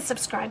hitting the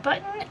subscribe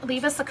button,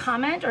 leave us a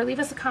comment, or leave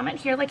us a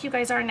comment here like you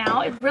guys are now.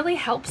 It really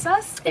helps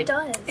us. It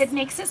does. It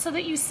makes it so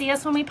that you see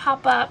us when we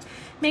pop up.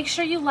 Make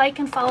sure you like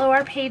and follow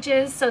our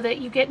pages so that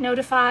you get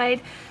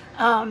notified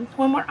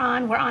when we're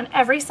on. We're on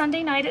every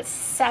Sunday night at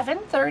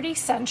 7:30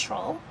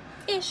 Central.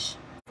 Ish.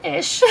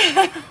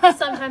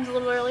 Sometimes a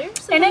little earlier.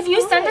 And if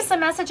you send us us a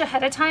message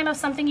ahead of time of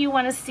something you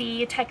want to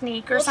see, a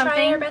technique or we'll something,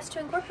 try our best to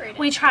incorporate it.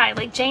 we try.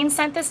 Like Jane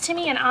sent this to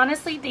me, and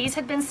honestly, these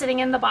had been sitting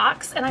in the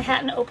box, and I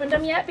hadn't opened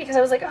them yet because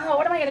I was like, oh,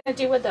 what am I going to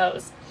do with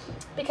those?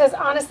 Because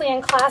honestly,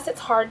 in class, it's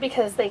hard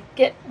because they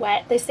get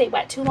wet. They stay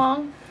wet too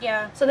long.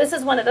 Yeah. So this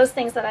is one of those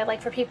things that I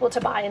like for people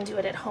to buy and do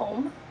it at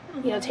home.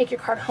 You know, take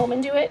your card home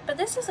and do it. But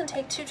this doesn't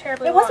take too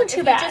terribly It long. wasn't too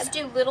if bad. You just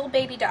do little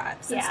baby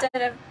dots Yeah.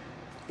 instead of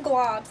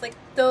globs. Like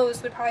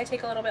those would probably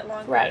take a little bit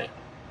longer. Right.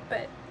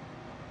 But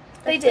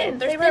They thin. did.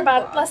 They're They were thin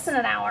about globs. less than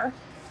an hour,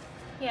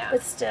 Yeah.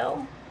 but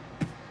still.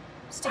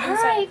 Stick All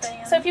inside right. the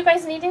fan. So if you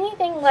guys need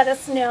anything, let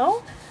us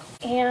know,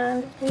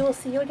 and we will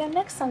see you again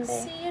next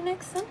Sunday. See you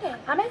next Sunday.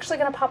 I'm actually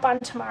going to pop on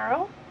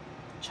tomorrow.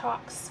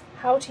 Chalks.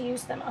 How to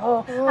use them.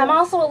 Oh, Ooh. I'm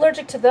also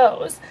allergic to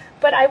those,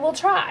 but I will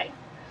try.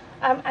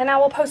 And I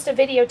will post a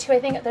video too. I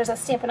think there's a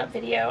Stampin' Up!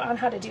 Video on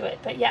how to do it.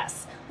 But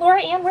yes.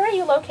 Laura Ann, where are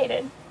you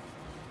located?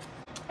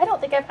 I don't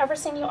think I've ever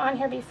seen you on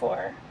here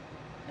before.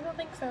 I don't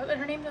think so. But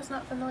her name was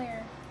not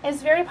familiar.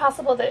 It's very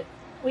possible that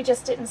we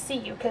just didn't see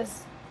you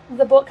because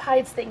the book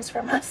hides things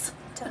from us.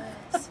 It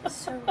does. It's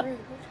so rude.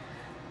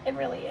 It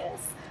really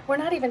is. We're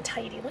not even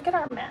tidy. Look at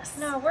our mess.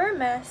 No, we're a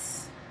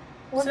mess.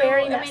 We're So,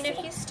 very I messy. mean,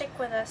 if you stick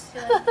with us,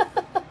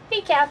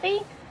 Hey, Kathy.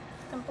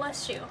 then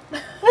bless you.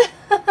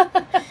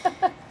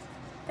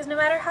 Because no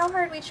matter how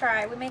hard we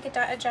try, we make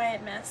a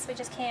giant mess. We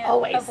just can't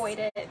Always. avoid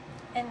it.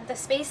 And the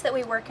space that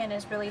we work in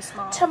is really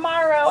small.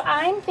 Tomorrow,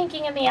 I'm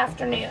thinking in the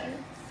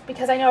afternoon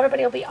because I know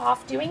everybody will be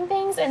off doing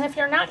things. And if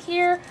you're not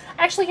here,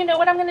 actually, you know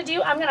what I'm going to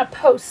do? I'm going to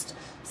post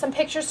some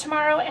pictures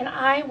tomorrow, and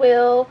I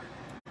will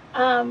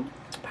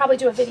probably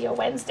do a video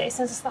Wednesday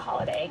since it's the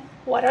holiday.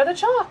 What are the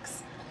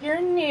chalks? You're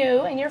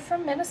new, and you're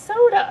from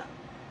Minnesota.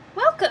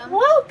 Welcome.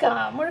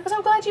 Welcome. We're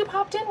so glad you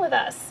popped in with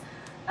us.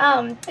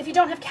 If you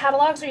don't have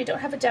catalogs or you don't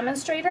have a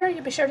demonstrator,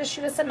 you be sure to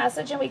shoot us a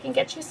message and we can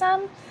get you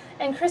some.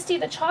 And Christy,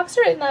 the chalks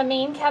are in the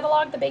main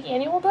catalog, the big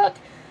annual book,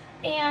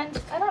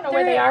 and I don't know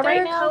where they are right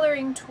They're now. a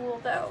coloring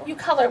tool, though. You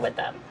color with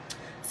them,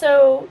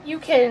 so you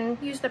can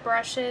use the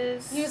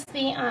brushes. use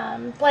the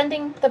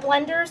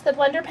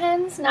blender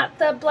pens, not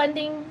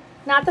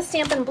the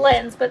Stampin'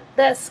 blends, but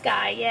this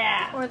guy,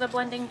 yeah. Or the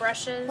blending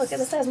brushes. Look,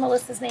 this has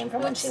Melissa's name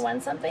from when Oops. she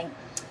won something.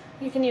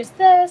 You can use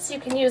this. You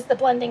can use the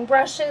blending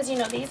brushes. You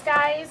know these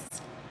guys.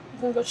 You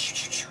can go shoo,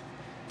 shoo, shoo.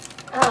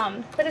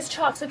 But it's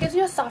chalk, so it gives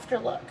you a softer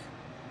look.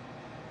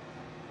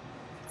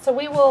 So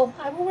I will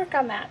work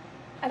on that.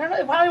 I don't know,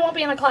 it probably won't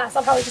be in a class.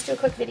 I'll probably just do a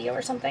quick video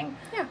or something.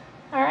 Yeah.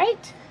 All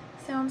right.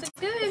 Sounds If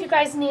you good.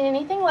 guys need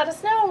anything, let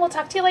us know, and we'll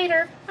talk to you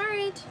later. All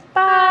right.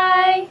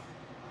 Bye.